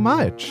you so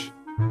much.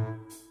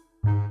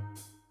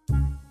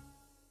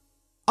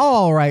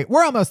 All right,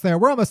 we're almost there.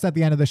 We're almost at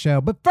the end of the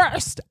show. But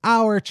first,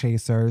 our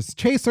chasers.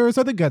 Chasers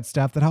are the good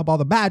stuff that help all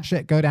the bad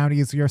shit go down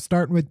easier,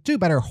 starting with Do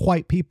Better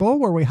White People,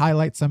 where we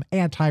highlight some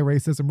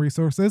anti-racism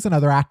resources and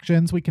other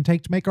actions we can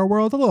take to make our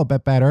world a little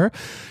bit better.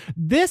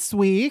 This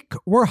week,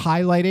 we're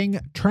highlighting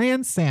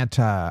Trans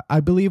Santa. I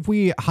believe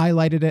we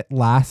highlighted it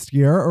last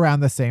year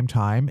around the same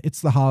time.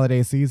 It's the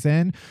holiday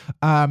season.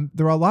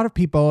 There are a lot of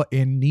people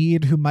in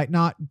need who might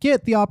not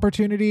get the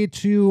opportunity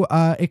to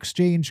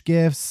exchange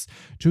gifts,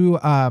 to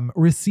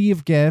receive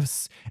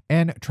gifts,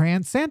 and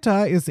Trans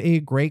Santa is a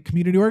great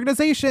community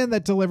organization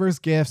that delivers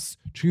gifts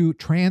to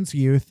trans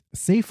youth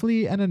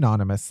safely and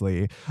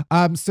anonymously.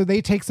 So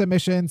they take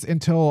submissions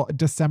until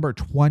December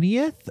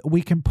 20th.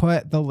 We can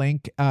put the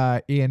link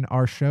in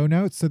our show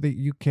notes so that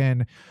you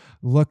can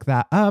look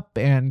that up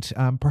and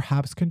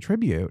perhaps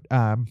contribute.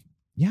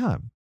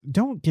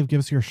 Don't give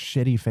gifts to your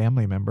shitty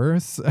family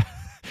members.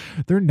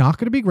 They're not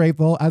going to be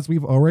grateful, as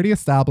we've already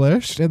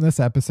established in this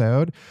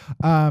episode.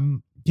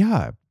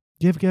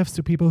 Give gifts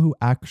to people who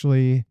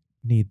actually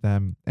need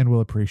them and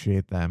will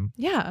appreciate them.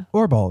 Yeah.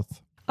 Or both.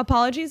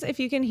 Apologies if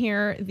you can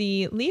hear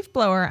the leaf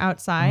blower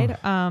outside.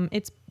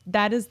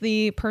 That is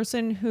the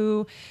person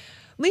who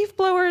leaf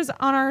blowers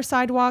on our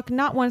sidewalk,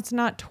 not once,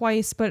 not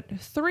twice, but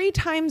 3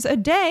 times a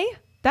day.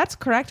 That's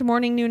correct.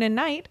 Morning, noon, and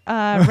night.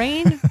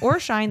 Rain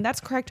or shine.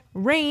 That's correct.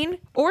 Rain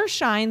or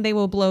shine, they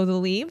will blow the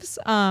leaves.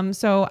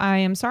 So I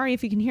am sorry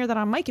if you can hear that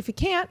on mic. If you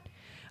can't,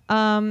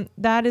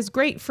 that is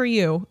great for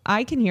you.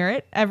 I can hear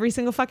it every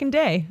single fucking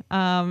day.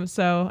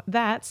 So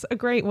that's a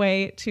great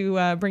way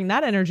to bring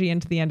that energy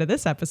into the end of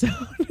this episode.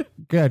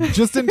 Good.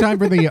 Just in time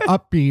for the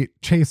upbeat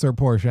chaser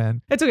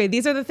portion. It's okay.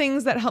 These are the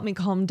things that help me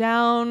calm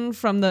down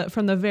from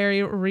the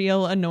very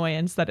real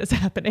annoyance that is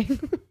happening.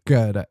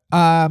 Good.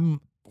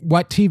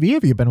 What TV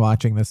have you been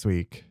watching this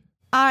week?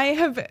 I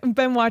have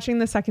been watching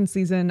the 2nd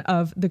season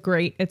of The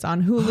Great. It's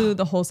on Hulu.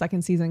 The whole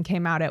 2nd season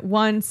came out at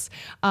once.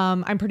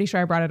 I'm pretty sure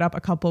I brought it up a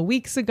couple of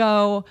weeks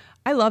ago.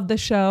 I love the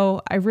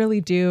show. I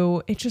really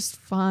do. It's just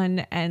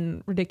fun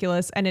and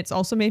ridiculous. And it's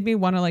also made me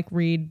want to like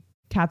read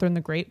Catherine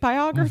the Great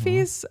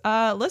biographies.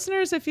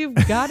 Listeners, if you've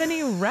got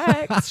any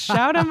recs,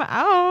 shout them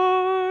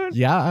out.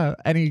 Yeah.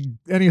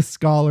 Any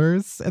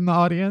scholars in the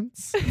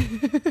audience?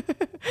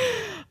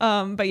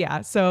 But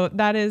yeah, so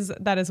that is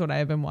what I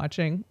have been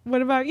watching.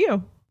 What about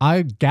you?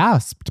 I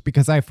gasped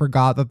because I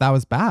forgot that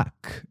was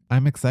back.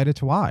 I'm excited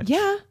to watch.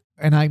 Yeah.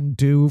 And I'm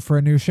due for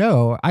a new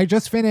show. I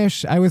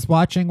was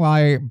watching while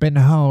I've been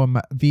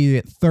home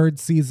the 3rd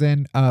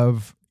season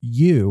of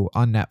You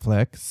on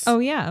Netflix. Oh,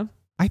 yeah.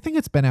 I think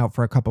it's been out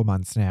for a couple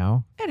months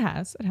now. It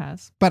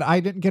has. But I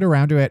didn't get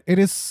around to it. It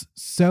is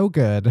so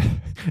good.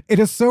 It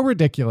is so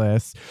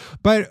ridiculous.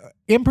 But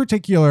in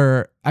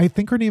particular, I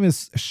think her name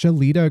is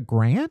Shalita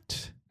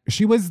Grant.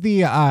 She was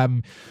the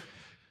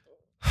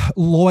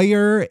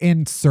lawyer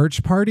in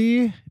Search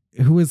Party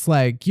who was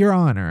like, Your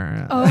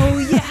Honor.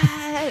 Oh,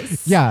 yes.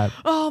 Yeah.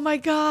 Oh my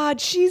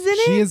God. She's in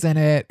it. She is in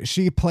it.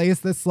 She plays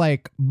this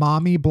like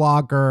mommy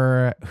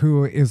blogger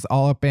who is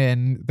all up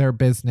in their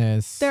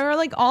business. There are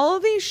like all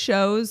of these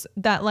shows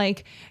that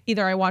like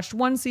either I watched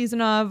one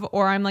season of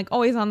or I'm like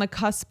always on the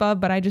cusp of,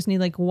 but I just need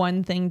like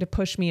one thing to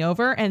push me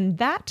over. And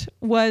that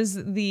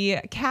was the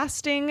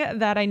casting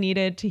that I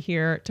needed to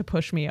hear to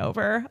push me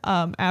over.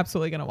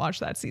 Absolutely going to watch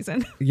that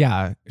season.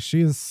 Yeah.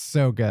 She is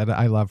so good.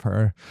 I love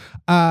her.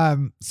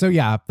 So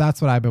yeah,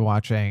 that's what I've been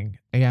watching.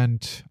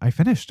 And I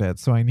finished it,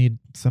 so I need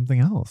something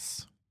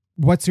else.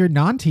 What's your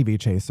non-TV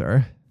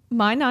chaser?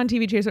 My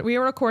non-TV chaser, we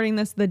were recording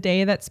this the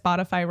day that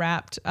Spotify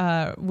Wrapped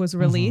was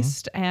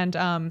released. And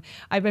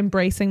I've been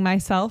bracing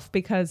myself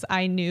because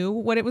I knew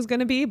what it was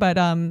going to be. But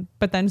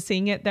then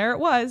seeing it, there it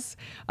was.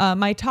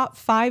 My top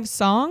 5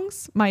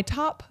 songs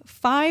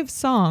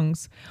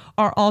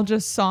are all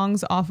just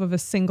songs off of a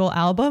single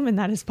album. And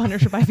that is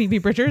Punisher by Phoebe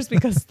Bridgers,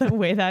 because the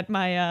way that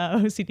my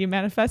OCD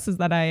manifests is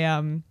that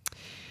I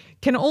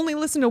can only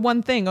listen to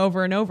one thing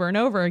over and over and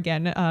over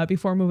again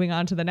before moving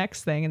on to the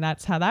next thing. And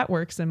that's how that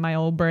works in my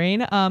old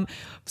brain.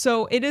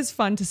 So it is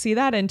fun to see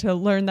that and to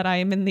learn that I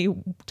am in the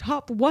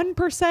top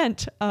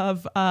 1%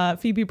 of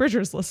Phoebe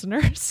Bridgers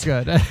listeners.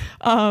 Good.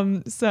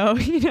 So,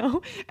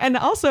 and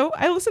also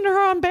I listen to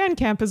her on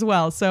Bandcamp as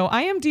well. So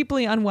I am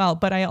deeply unwell,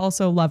 but I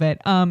also love it.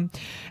 But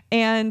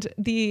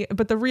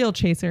the real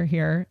chaser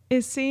here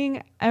is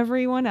seeing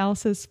everyone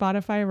else's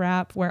Spotify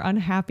Wrap where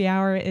Unhappy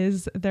Hour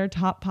is their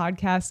top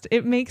podcast.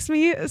 It makes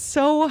me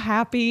so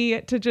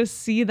happy to just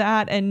see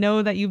that and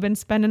know that you've been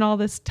spending all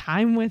this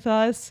time with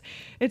us.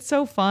 It's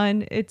so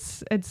fun.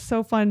 It's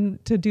so fun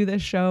to do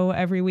this show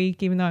every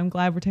week, even though I'm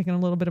glad we're taking a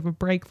little bit of a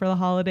break for the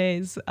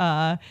holidays.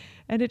 And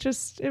it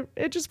just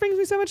brings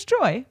me so much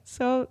joy.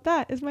 So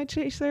that is my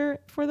chaser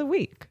for the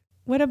week.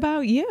 What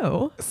about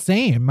you?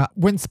 Same.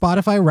 When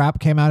Spotify Wrap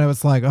came out, I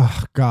was like,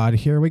 oh God,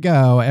 here we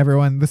go.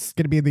 Everyone, this is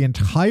going to be the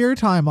entire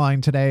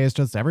timeline today is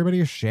just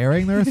everybody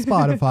sharing their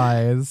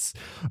Spotifys.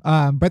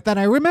 But then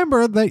I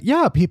remember that,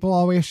 yeah, people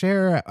always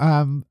share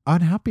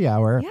Unhappy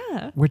Hour,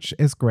 which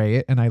is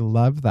great. And I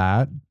love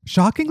that.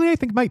 Shockingly, I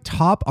think my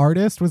top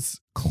artist was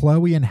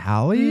Chloe and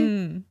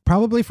Halle,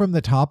 probably from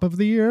the top of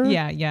the year.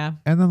 Yeah.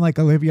 And then like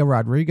Olivia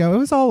Rodrigo, it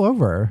was all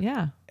over.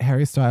 Yeah.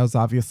 Harry Styles,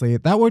 obviously.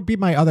 That would be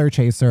my other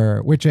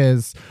chaser, which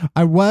is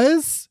I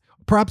was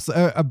perhaps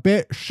a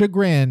bit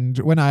chagrined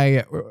when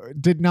I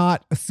did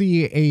not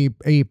see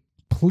a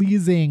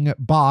pleasing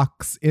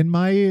box in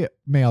my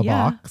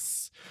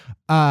mailbox.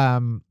 Yeah.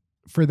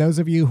 For those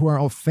of you who are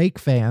all fake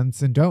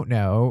fans and don't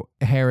know,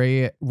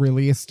 Harry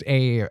released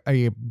a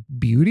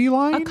beauty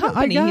line. A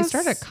company. I guess. He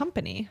started a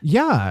company.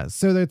 Yeah.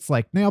 So it's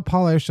like nail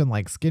polish and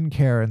like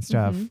skincare and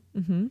stuff.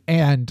 Mm-hmm.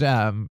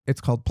 And it's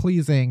called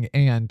Pleasing.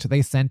 And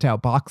they sent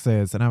out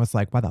boxes. And I was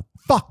like, why the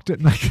fuck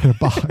didn't I get a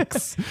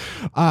box?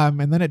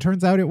 And then it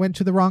turns out it went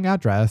to the wrong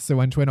address. It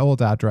went to an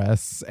old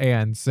address.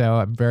 And so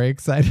I'm very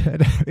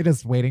excited. It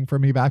is waiting for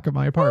me back at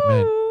my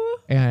apartment. Ooh.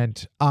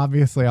 And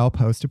obviously I'll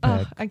post a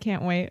pic. I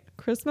can't wait.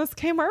 Christmas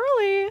came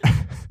early.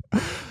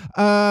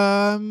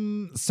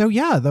 So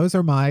yeah, those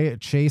are my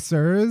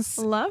chasers.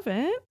 Love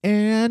it.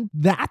 And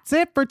that's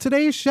it for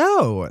today's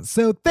show.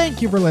 So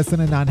thank you for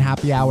listening to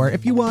Unhappy Hour.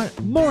 If you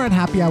want more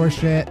Unhappy Hour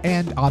shit,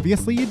 and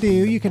obviously you do,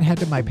 you can head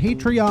to my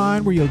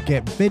Patreon where you'll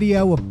get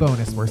video of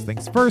bonus Worst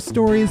Things First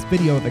stories,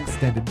 video of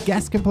extended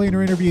guest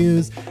complainer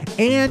interviews,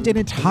 and an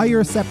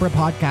entire separate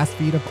podcast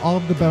feed of all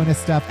of the bonus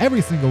stuff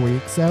every single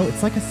week. So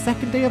it's like a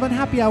second day of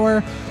Unhappy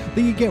Hour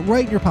that you get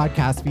right in your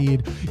podcast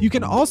feed. You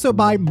can also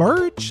buy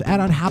merch at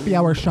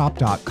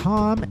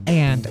unhappyhourshop.com.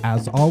 And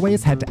as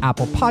always, head to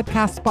Apple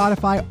Podcasts,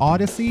 Spotify,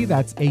 Odyssey,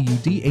 that's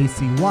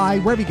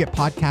AUDACY, wherever you get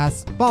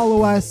podcasts.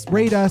 Follow us,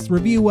 rate us,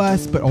 review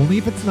us, but only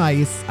if it's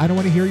nice. I don't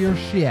want to hear your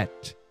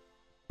shit.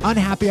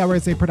 Unhappy Hour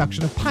is a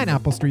production of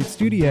Pineapple Street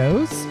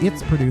Studios.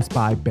 It's produced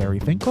by Barry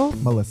Finkel,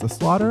 Melissa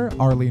Slaughter,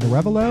 Arlene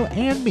Arevalo,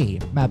 and me,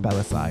 Matt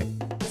Belisai.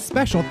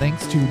 Special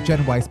thanks to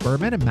Jen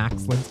Weiss-Berman and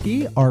Max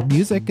Linsky. Our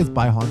music is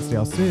by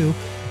Hansdale Sue.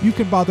 You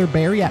can bother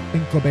Barry at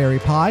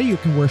Finkelberry Pie. You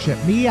can worship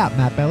me at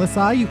Matt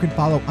Belisai. You can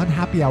follow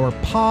Unhappy Hour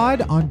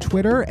Pod on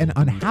Twitter and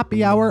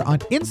Unhappy Hour on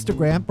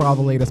Instagram for all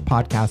the latest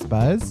podcast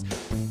buzz.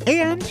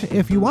 And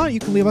if you want, you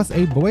can leave us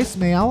a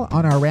voicemail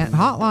on our rant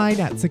hotline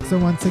at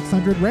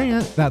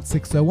 601-600-RANT. That's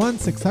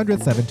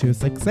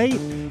 601-600-7268.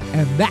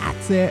 And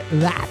that's it.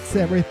 That's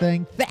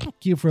everything.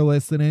 Thank you for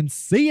listening.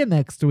 See you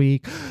next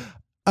week.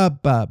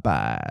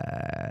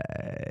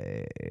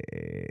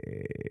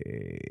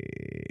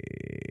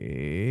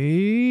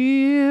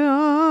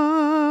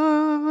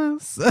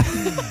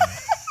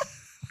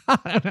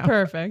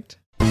 Perfect.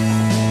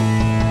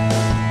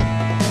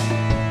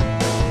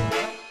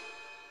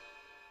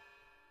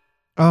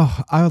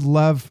 Oh, I would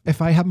love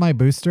if I have my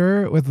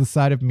booster with the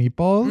side of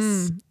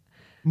meatballs.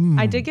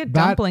 I did get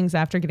dumplings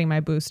after getting my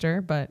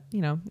booster, but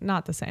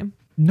not the same.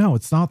 No,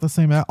 it's not the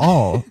same at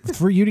all.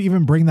 For you to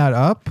even bring that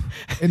up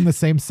in the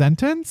same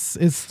sentence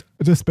is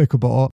despicable.